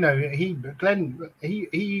 And Glenn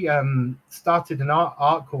started an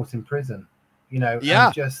art course in prison.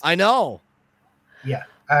 Yeah, I know. Yeah,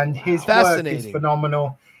 and his work is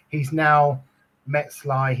phenomenal. He's now met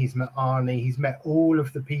Sly, he's met Arnie, he's met all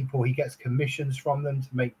of the people. He gets commissions from them to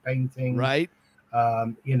make paintings. Right.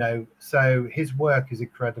 So his work is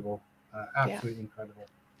incredible. Absolutely incredible.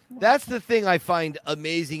 That's the thing I find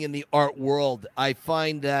amazing in the art world. I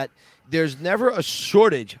find that there's never a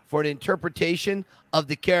shortage for an interpretation of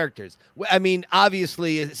the characters. I mean,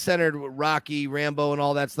 obviously it's centered with Rocky, Rambo, and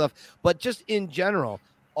all that stuff, but just in general,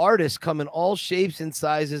 artists come in all shapes and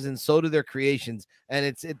sizes, and so do their creations,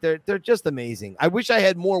 and they're just amazing. I wish I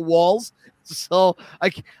had more walls, so I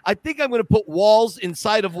think I'm going to put walls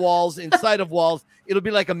inside of walls inside of walls. It'll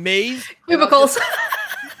be like a maze. Cubicles.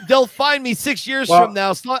 They'll find me 6 years from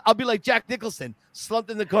now. I'll be like Jack Nicholson, slumped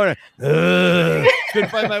in the corner. Couldn't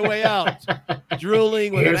find my way out.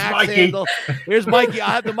 Drooling with an axe handle. Here's Mikey.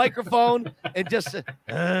 I have the microphone and just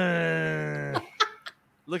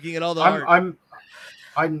looking at all the art.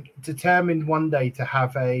 I'm determined one day to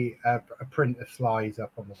have a print of Slides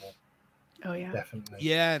up on the wall. Oh yeah, definitely.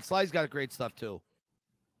 Yeah, and Sly's got great stuff too.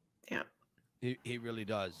 Yeah, he really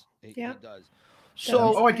does. He does.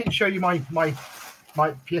 So I didn't show you my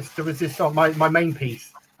pièce de résistance, my main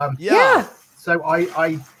piece. Yeah. So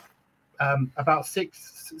I about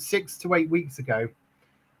six to 8 weeks ago,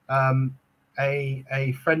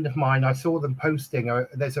 a friend of mine, I saw them posting.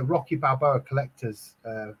 There's a Rocky Balboa collectors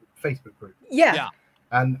Facebook group. Yeah.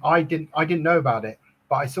 And I didn't know about it,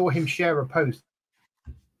 but I saw him share a post,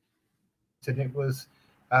 and it was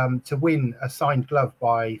to win a signed glove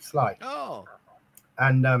by Sly. Oh.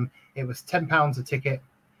 And it was £10 a ticket.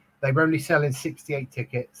 They were only selling 68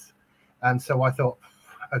 tickets, and so I thought,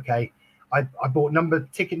 okay, I bought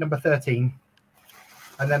ticket number 13,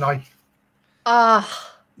 and then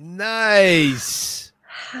nice.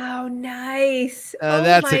 How nice.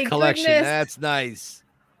 That's a collection. Goodness. That's nice.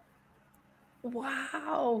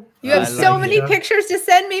 Wow. You have so many pictures to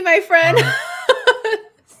send me, my friend.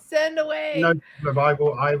 Send away. No,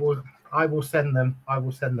 I will send them. I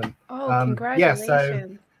will send them. Oh, congratulations. Yeah,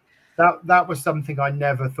 so that was something I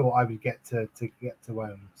never thought I would get to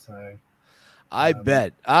own. So I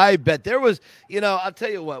bet there was, I'll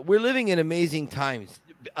tell you what, we're living in amazing times.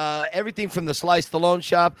 Everything from the Sly Stallone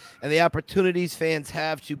shop and the opportunities fans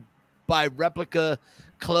have to buy replica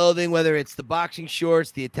clothing, whether it's the boxing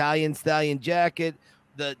shorts, the Italian Stallion jacket,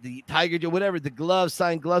 the Tiger, whatever, the gloves,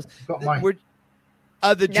 signed gloves. Nice.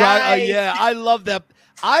 Yeah, I love that.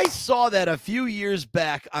 I saw that a few years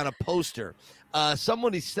back on a poster.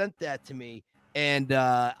 Somebody sent that to me, and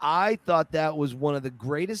I thought that was one of the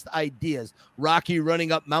greatest ideas. Rocky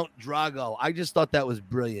running up Mount Drago. I just thought that was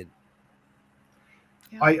brilliant.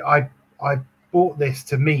 Yeah. I bought this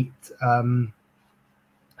to meet Mr.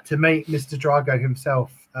 Drago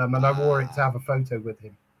himself, and I wore it to have a photo with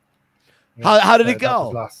him. Yeah, how did it go?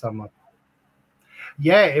 Last summer.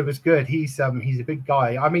 Yeah, it was good. He's a big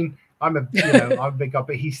guy. I mean, I'm a big guy,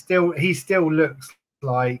 but he still looks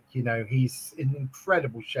like he's in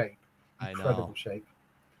incredible shape. Incredible shape.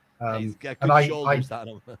 He's got good shoulders on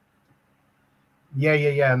him.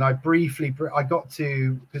 Yeah. And I got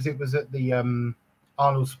to, because it was at the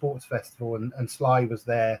Arnold Sports Festival, and Sly was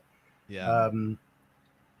there. Yeah.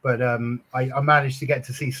 But I managed to get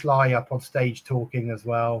to see Sly up on stage talking as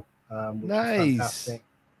well. Which nice. was fantastic.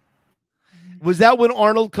 Was that when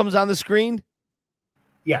Arnold comes on the screen?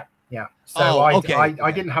 Yeah. So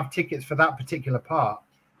I didn't have tickets for that particular part.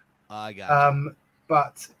 I got you.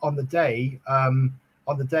 But on the day,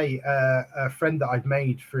 a friend that I'd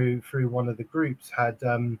made through one of the groups had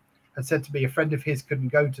said to me, a friend of his couldn't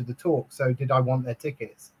go to the talk, so did I want their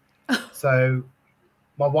tickets? So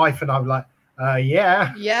my wife and I were like,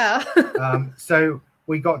 yeah. So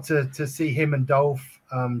we got to see him and Dolph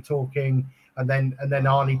talking, and then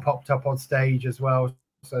Arnie popped up on stage as well.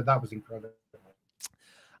 So that was incredible.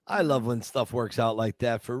 I love when stuff works out like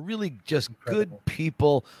that for really just good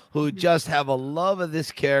people who just have a love of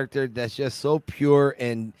this character that's just so pure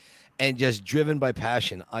and just driven by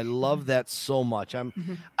passion. I love that so much.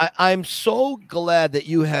 I'm so glad that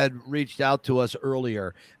you had reached out to us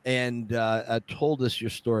earlier and told us your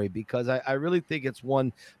story, because I really think it's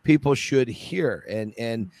one people should hear,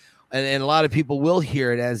 and a lot of people will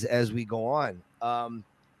hear it as we go on.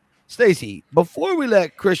 Stacey, before we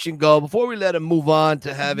let Kristian go, before we let him move on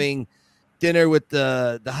to having dinner with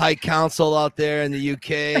the High Council out there in the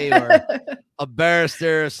UK, or a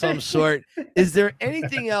barrister of some sort, is there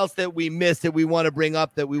anything else that we missed that we want to bring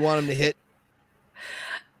up that we want him to hit?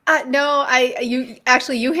 No,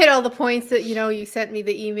 you hit all the points that, you sent me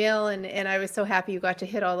the email, and I was so happy you got to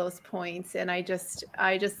hit all those points. And I just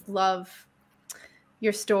love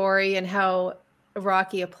your story and how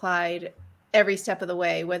Rocky applied every step of the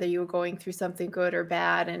way, whether you were going through something good or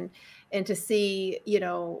bad, and to see,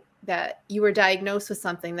 that you were diagnosed with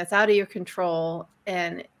something that's out of your control,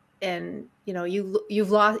 and you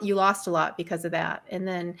lost a lot because of that. And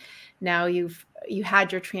then now you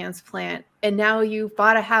had your transplant, and now you've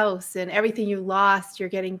bought a house, and everything you lost, you're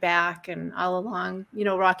getting back. And all along,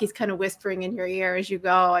 Rocky's kind of whispering in your ear as you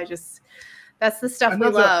go. That's the stuff we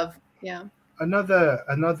love. Yeah. Another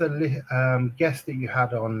guest that you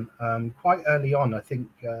had on quite early on, I think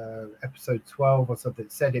episode 12 or something,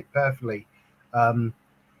 said it perfectly. And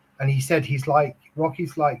he said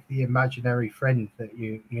Rocky's like the imaginary friend that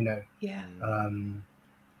you know. Yeah.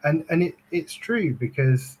 And it's true,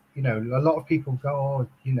 because a lot of people go,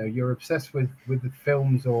 you're obsessed with the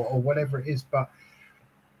films or whatever it is, but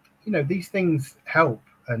these things help,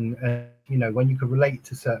 and when you can relate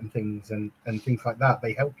to certain things and things like that,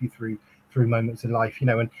 they help you through moments in life,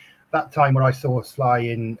 and that time when I saw Sly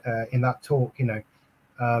in that talk,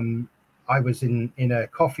 I was in a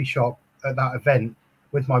coffee shop at that event,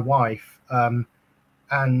 with my wife, and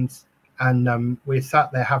we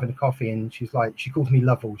sat there having a coffee, and she's like, she calls me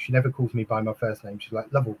Lovell. She never calls me by my first name. She's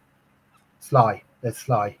like, Lovell, Sly, there's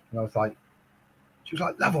Sly. And I was like, she was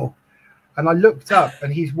like, Lovell. And I looked up,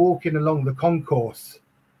 and he's walking along the concourse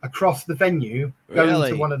across the venue,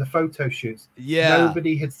 going to one of the photo shoots. Yeah.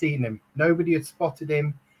 Nobody had seen him. Nobody had spotted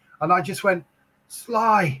him. And I just went,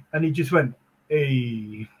 Sly. And he just went,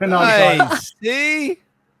 hey. And I was like, see?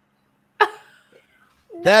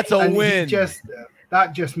 That's a win.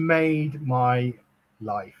 That just made my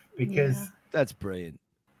life, because that's brilliant.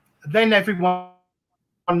 Then everyone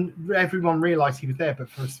realized he was there, but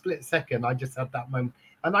for a split second, I just had that moment.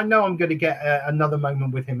 And I know I'm going to get another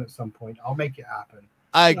moment with him at some point. I'll make it happen.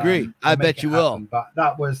 I agree. I bet you will. But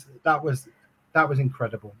that was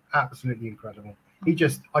incredible. Absolutely incredible.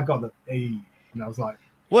 I got the and I was like,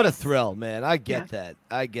 what a thrill, man. I get that.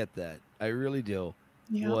 I get that. I really do.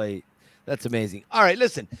 Yeah. Boy, that's amazing. All right,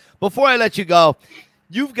 listen, before I let you go,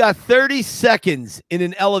 you've got 30 seconds in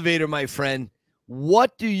an elevator, my friend.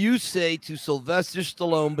 What do you say to Sylvester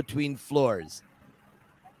Stallone between floors?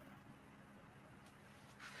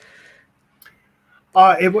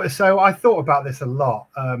 So I thought about this a lot,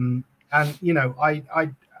 and you know,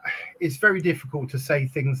 it's very difficult to say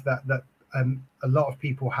things that a lot of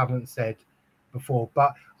people haven't said before.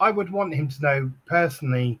 But I would want him to know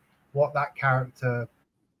personally what that character,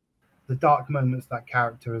 the dark moments that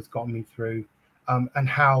character has gotten me through, and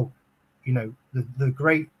how, you know, the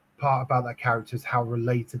great part about that character is how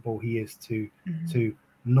relatable he is to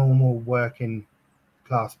normal working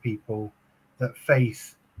class people that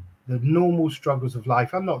face the normal struggles of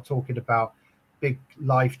life. I'm not talking about big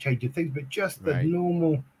life-changing things, but just the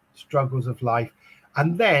normal struggles of life.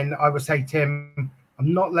 And then I would say, Tim,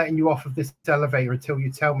 I'm not letting you off of this elevator until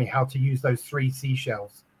you tell me how to use those 3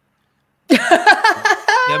 seashells.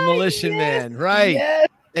 Demolition Man, right? Yes.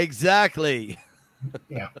 Exactly.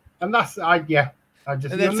 Yeah, and that's you're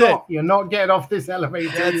not getting off this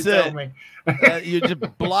elevator. That's it. Tell me. You're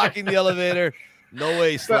just blocking the elevator. No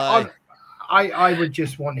way, Sly. I would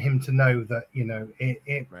just want him to know that, you know,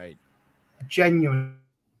 it genuinely,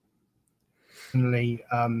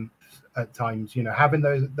 at times, you know, having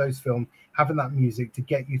those films, having that music to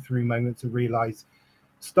get you through moments to realize,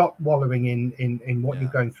 stop wallowing in what you're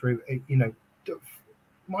going through. You know,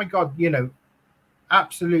 my God, you know,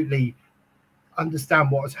 absolutely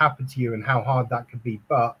understand what has happened to you and how hard that could be,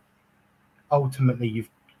 but ultimately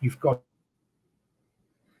you've got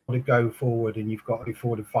to go forward, and you've got to go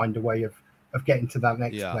forward and find a way of getting to that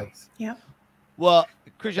next place. Yeah. Well,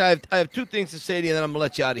 Kristian, I have 2 things to say to you, and then I'm gonna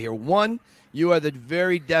let you out of here. One, you are the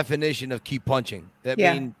very definition of keep punching. That's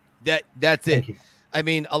it. I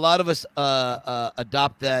mean, a lot of us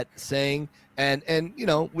adopt that saying, and you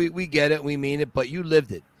know, we get it, we mean it, but you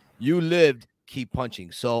lived it. You lived keep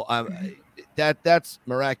punching. So that's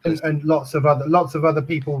miraculous. And lots of other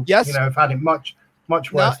people, you know, have had it much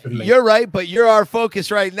worse than me. You're right, but you're our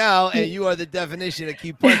focus right now, and you are the definition of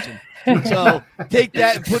keep punching. So take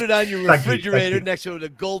that and put it on your refrigerator next to the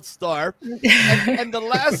gold star. And the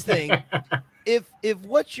last thing, if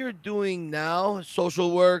what you're doing now,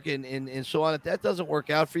 social work and so on, if that doesn't work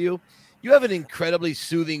out for you, you have an incredibly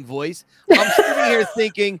soothing voice. I'm sitting here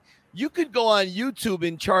thinking you could go on YouTube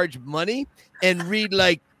and charge money and read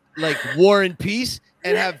like War and Peace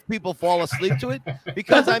and have people fall asleep to it,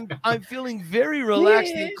 because I'm feeling very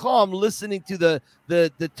relaxed and calm listening to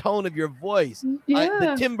the tone of your voice.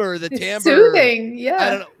 The timbre, the timbre. Soothing, I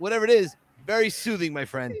don't know, whatever it is. Very soothing, my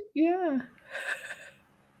friend. Yeah.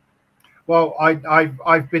 Well,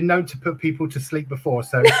 I've been known to put people to sleep before,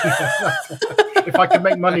 so if I can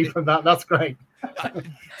make money from that, that's great.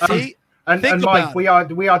 See? And Mike, we are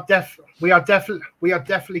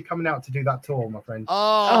definitely coming out to do that tour, my friend.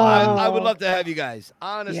 I would love to have you guys.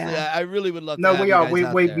 Honestly, I really would love to. No, we are.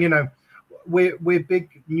 We you know, we're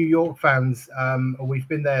big New York fans. We've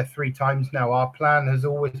been there 3 times now. Our plan has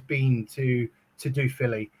always been to do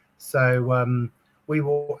Philly. So we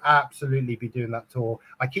will absolutely be doing that tour.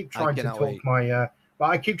 I keep trying to talk but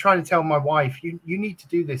I keep trying to tell my wife, you need to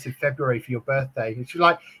do this in February for your birthday. And she's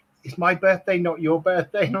like, it's my birthday, not your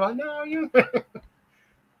birthday. And I'm like, no, you.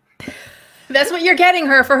 That's what you're getting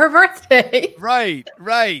her for her birthday. Right,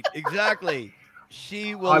 exactly.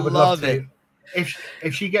 She will love it.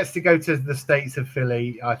 If she gets to go to the States of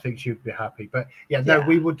Philly, I think she would be happy. But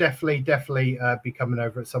we will definitely be coming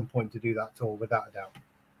over at some point to do that tour, without a doubt.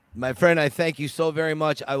 My friend, I thank you so very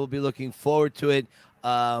much. I will be looking forward to it.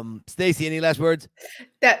 Stacey, any last words?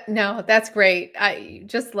 No, that's great.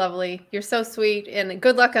 Just lovely. You're so sweet, and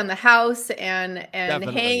good luck on the house and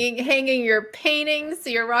hanging your paintings,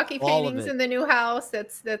 your Rocky paintings in the new house.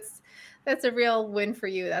 That's that's a real win for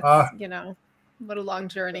you. That's, you know, what a long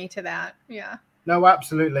journey to that. Yeah. No,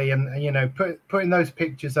 absolutely. And you know, putting those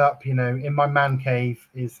pictures up, you know, in my man cave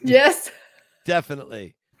is yes,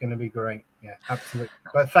 definitely going to be great. Yeah, absolutely.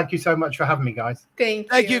 But thank you so much for having me, guys. Thank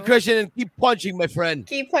you, Kristian, and keep punching, my friend.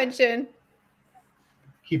 Keep punching.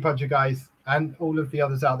 Keep punching, guys, and all of the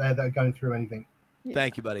others out there that are going through anything. Yeah.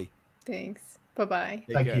 Thank you, buddy. Thanks. Bye-bye.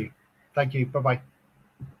 Thank you. Thank you. Bye-bye.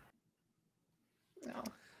 Oh,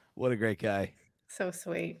 what a great guy. So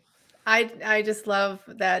sweet. I just love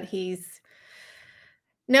that he's,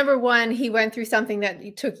 number one, he went through something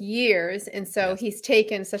that took years. And so he's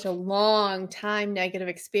taken such a long time negative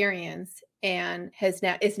experience and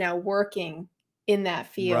is now working in that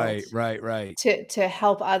field. Right. To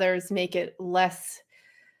help others make it less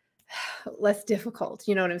difficult.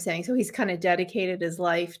 You know what I'm saying? So he's kind of dedicated his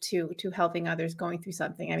life to helping others going through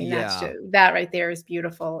something. I mean, that right there is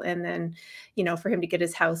beautiful. And then, you know, for him to get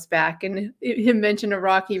his house back and him mention a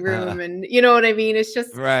rocky room and you know what I mean? It's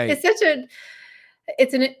just,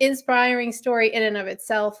 it's an inspiring story in and of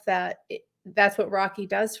itself that's what Rocky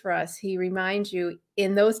does for us. He reminds you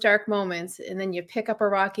in those dark moments, and then you pick up a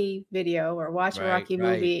Rocky video or watch a Rocky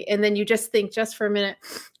movie, and then you just think just for a minute,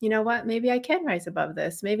 you know what, maybe I can rise above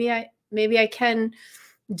this. Maybe I can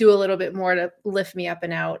do a little bit more to lift me up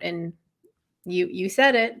and out. And you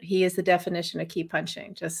said it. He is the definition of keep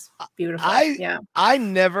punching. Just beautiful. I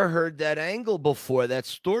never heard that angle before, that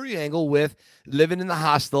story angle with living in the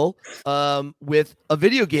hostel with a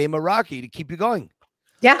video game, a Rocky, to keep you going.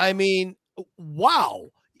 Yeah. I mean, wow.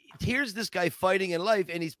 Here's this guy fighting in life,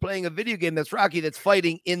 and he's playing a video game that's Rocky, that's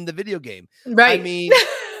fighting in the video game. Right. I mean,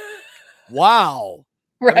 wow.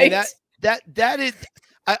 Right. I mean, that is.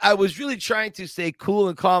 I was really trying to stay cool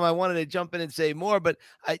and calm. I wanted to jump in and say more, but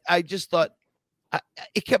I just thought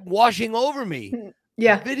it kept washing over me.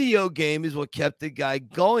 Yeah. The video game is what kept the guy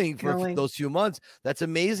going for those few months. That's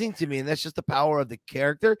amazing to me, and that's just the power of the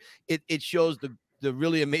character. It shows the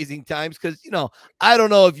really amazing times, because, you know, I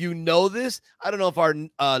don't know if you know this. I don't know if our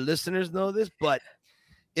listeners know this, but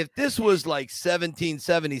if this was like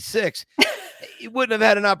 1776, he wouldn't have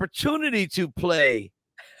had an opportunity to play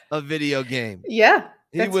a video game. Yeah.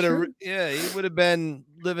 He would have been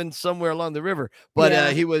living somewhere along the river.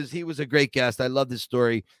 But he was a great guest. I love this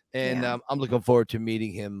story, and I'm looking forward to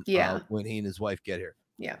meeting him when he and his wife get here.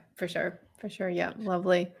 Yeah, for sure. Yeah,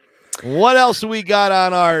 lovely. What else do we got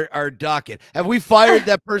on our docket? Have we fired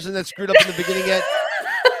that person that screwed up in the beginning yet?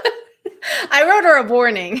 I wrote her a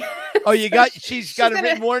warning. Oh, she's got a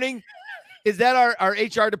written warning? Is that our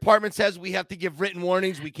HR department says we have to give written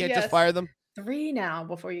warnings? We can't just fire them? 3 now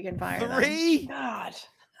before you can fire them. 3? God.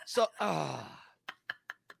 So,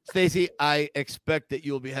 Stacey, I expect that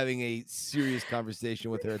you'll be having a serious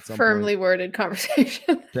conversation with her at some point. Firmly worded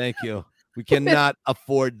conversation. Thank you. We cannot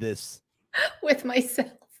afford this. With myself.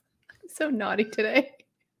 I'm so naughty today.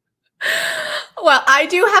 Well, I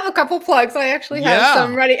do have a couple plugs. I actually have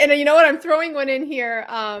some ready. And you know what? I'm throwing one in here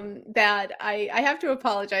that I have to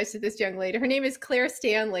apologize to this young lady. Her name is Claire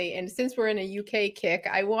Stanley. And since we're in a UK kick,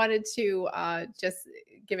 I wanted to just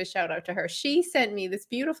give a shout out to her. She sent me this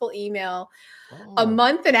beautiful email a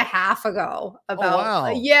month and a half ago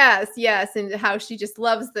about yes, and how she just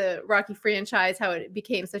loves the Rocky franchise, how it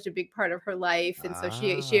became such a big part of her life. And so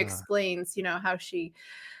she explains, you know, how she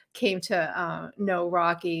came to know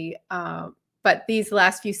Rocky. But these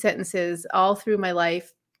last few sentences, all through my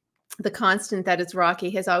life, the constant that is Rocky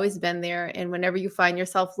has always been there. And whenever you find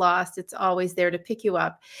yourself lost, it's always there to pick you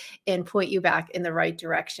up and point you back in the right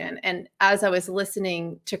direction. And as I was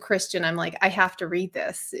listening to Kristian, I'm like, I have to read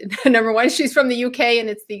this. Number one, she's from the UK, and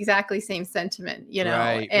it's the exactly same sentiment, you know.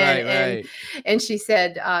 Right. And she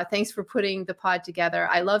said, thanks for putting the pod together.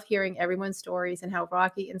 I love hearing everyone's stories and how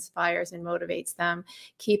Rocky inspires and motivates them.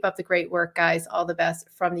 Keep up the great work, guys. All the best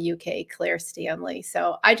from the UK, Claire Stanley.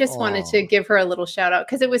 So I just wanted to give her a little shout out,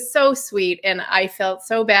 because it was so sweet, and I felt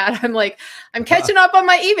so bad. I'm like, I'm catching up on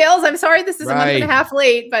my emails. I'm sorry this is a month and a half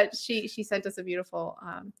late, but she sent us a beautiful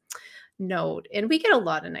note, and we get a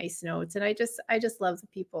lot of nice notes, and I just love the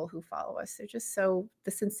people who follow us. They're just so,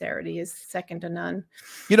 the sincerity is second to none.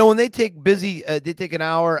 You know, when they take an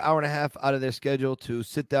hour and a half out of their schedule to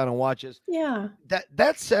sit down and watch us. Yeah,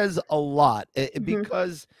 that says a lot,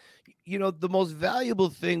 because you know, the most valuable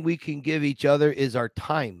thing we can give each other is our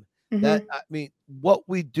time. That, I mean, what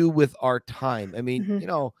we do with our time. I mean, you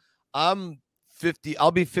know, I'm 50,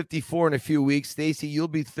 I'll be 54 in a few weeks. Stacey, you'll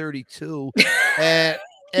be 32. and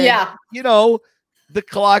you know, the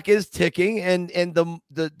clock is ticking, and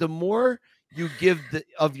the more you give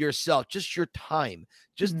of yourself, just your time,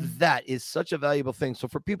 just that is such a valuable thing. So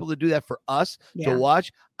for people to do that for us to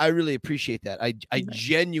watch, I really appreciate that. I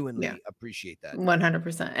genuinely appreciate that.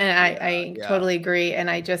 100%. And I totally agree. And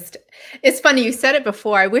it's funny. You said it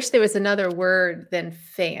before. I wish there was another word than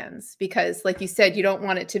fans, because like you said, you don't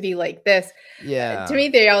want it to be like this. Yeah. To me,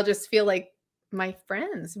 they all just feel like my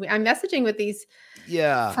friends. I'm messaging with these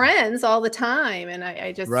friends all the time. And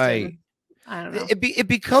I just, I don't know. It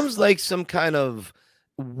becomes like some kind of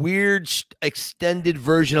weird extended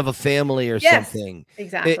version of a family or something.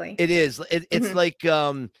 Exactly. It is. It's like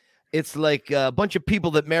a bunch of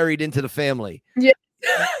people that married into the family. Yeah.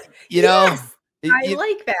 You know, I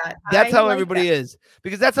like that. That's how everybody is,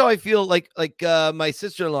 because that's how I feel like my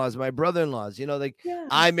sister-in-laws, my brother-in-laws, you know, like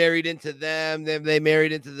I married into them, they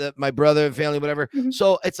married into my brother and family, whatever.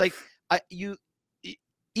 So it's like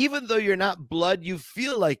even though you're not blood, you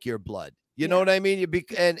feel like you're blood. You know what I mean?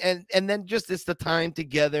 And then just it's the time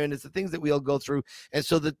together, and it's the things that we all go through. And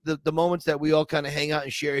so the moments that we all kind of hang out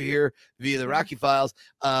and share here via the Rocky Files,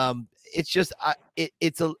 it's just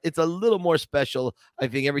it's a little more special, I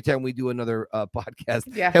think, every time we do another podcast.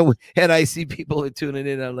 Yeah. And I see people tuning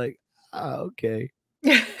in. I'm like, oh, okay.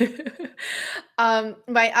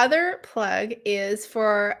 My other plug is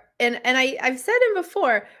for and I've said him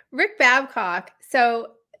before, Rick Babcock.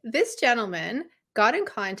 So this gentleman got in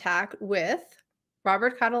contact with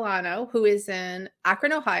Robert Catalano, who is in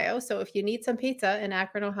Akron, Ohio. So if you need some pizza in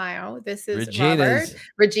Akron, Ohio, this is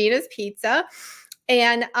Regina's Pizza.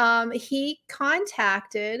 And he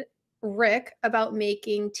contacted Rick about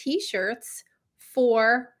making t-shirts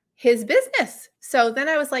for his business. So then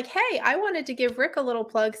I was like, hey, I wanted to give Rick a little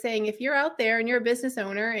plug saying, if you're out there and you're a business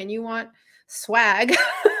owner and you want swag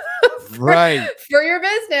for your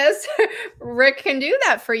business, Rick can do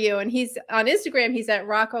that for you. And he's on Instagram, he's at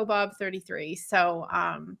RoccoBob33. So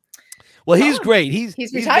well, he's great. He's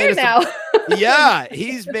retired now.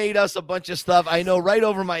 He's made us a bunch of stuff. I know right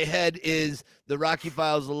over my head is the Rocky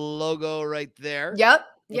Files logo right there. Yep,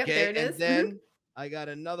 okay? There it is. And then I got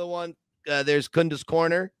another one. There's Kunda's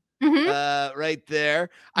Corner right there.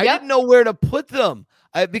 I didn't know where to put them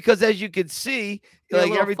because, as you can see, you're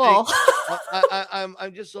like everything,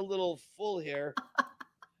 I'm just a little full here.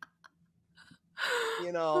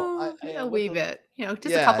 You know, a wee bit. You know,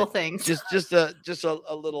 just a couple things. Just a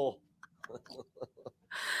little.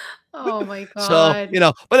 Oh my God. So, you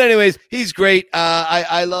know, but anyways, he's great.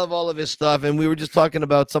 I love all of his stuff. And we were just talking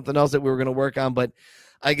about something else that we were going to work on, but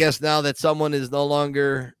I guess now that someone is no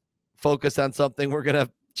longer focused on something, we're going to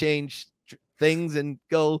change things and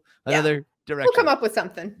go another direction. We'll come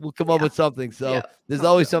up with something. So there's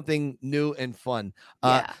always something new and fun.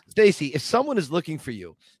 Stacy, if someone is looking for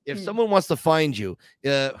you, if someone wants to find you,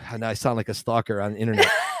 now I sound like a stalker on the internet.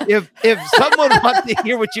 if someone wants to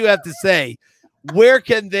hear what you have to say, where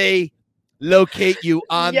can they locate you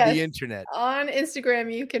on the internet? On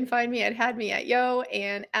Instagram, you can find me at Had Me at Yo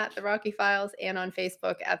and at The Rocky Files, and on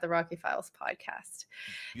Facebook at The Rocky Files Podcast.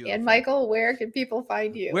 Beautiful. And Michael, where can people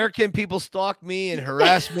find you? Where can people stalk me and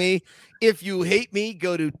harass me? If you hate me,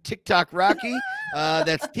 go to TikTok Rocky.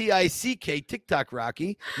 That's TICK, TikTok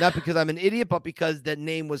Rocky. Not because I'm an idiot, but because that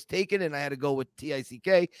name was taken and I had to go with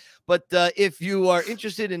TICK. But if you are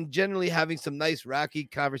interested in generally having some nice Rocky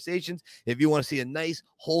conversations, if you want to see a nice,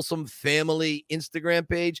 wholesome family Instagram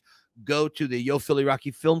page, go to the Yo Philly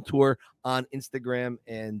Rocky Film Tour on Instagram,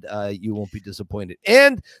 and you won't be disappointed.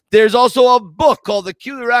 And there's also a book called The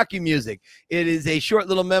Cue the Rocky Music. It is a short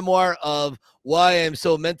little memoir of why I'm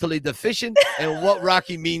so mentally deficient and what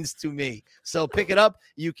Rocky means to me. So pick it up.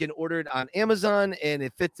 You can order it on Amazon, and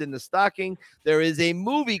it fits in the stocking. There is a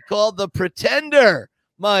movie called The Pretender.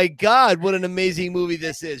 My God, what an amazing movie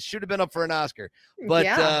this is. Should have been up for an Oscar. But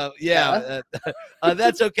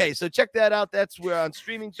that's okay. So check that out. We're on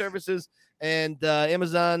streaming services and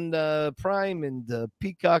Amazon Prime and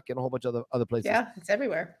Peacock and a whole bunch of other places. Yeah, it's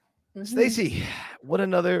everywhere. Stacy, what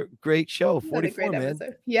another great show. 44, man.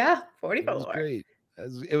 Episode. Yeah, 44. It was great.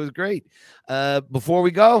 It was great. Before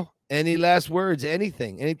we go, any last words?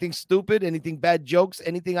 Anything stupid? Anything bad jokes?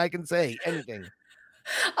 Anything I can say? Anything?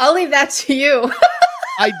 I'll leave that to you.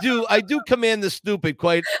 I do command the stupid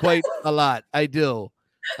quite a lot. I do.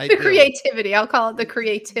 Creativity. I'll call it the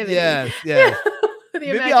creativity. Yeah.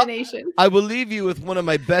 The imagination. I will leave you with one of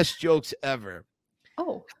my best jokes ever.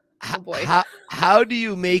 Oh boy. How do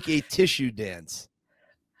you make a tissue dance?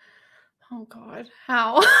 Oh God.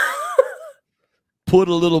 How? Put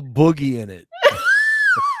a little boogie in it.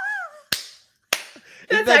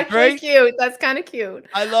 That's actually cute. That's kind of cute.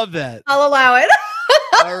 I love that. I'll allow it.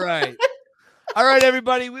 All right,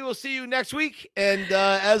 everybody. We will see you next week. And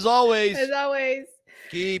as always,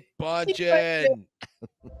 Keep punching.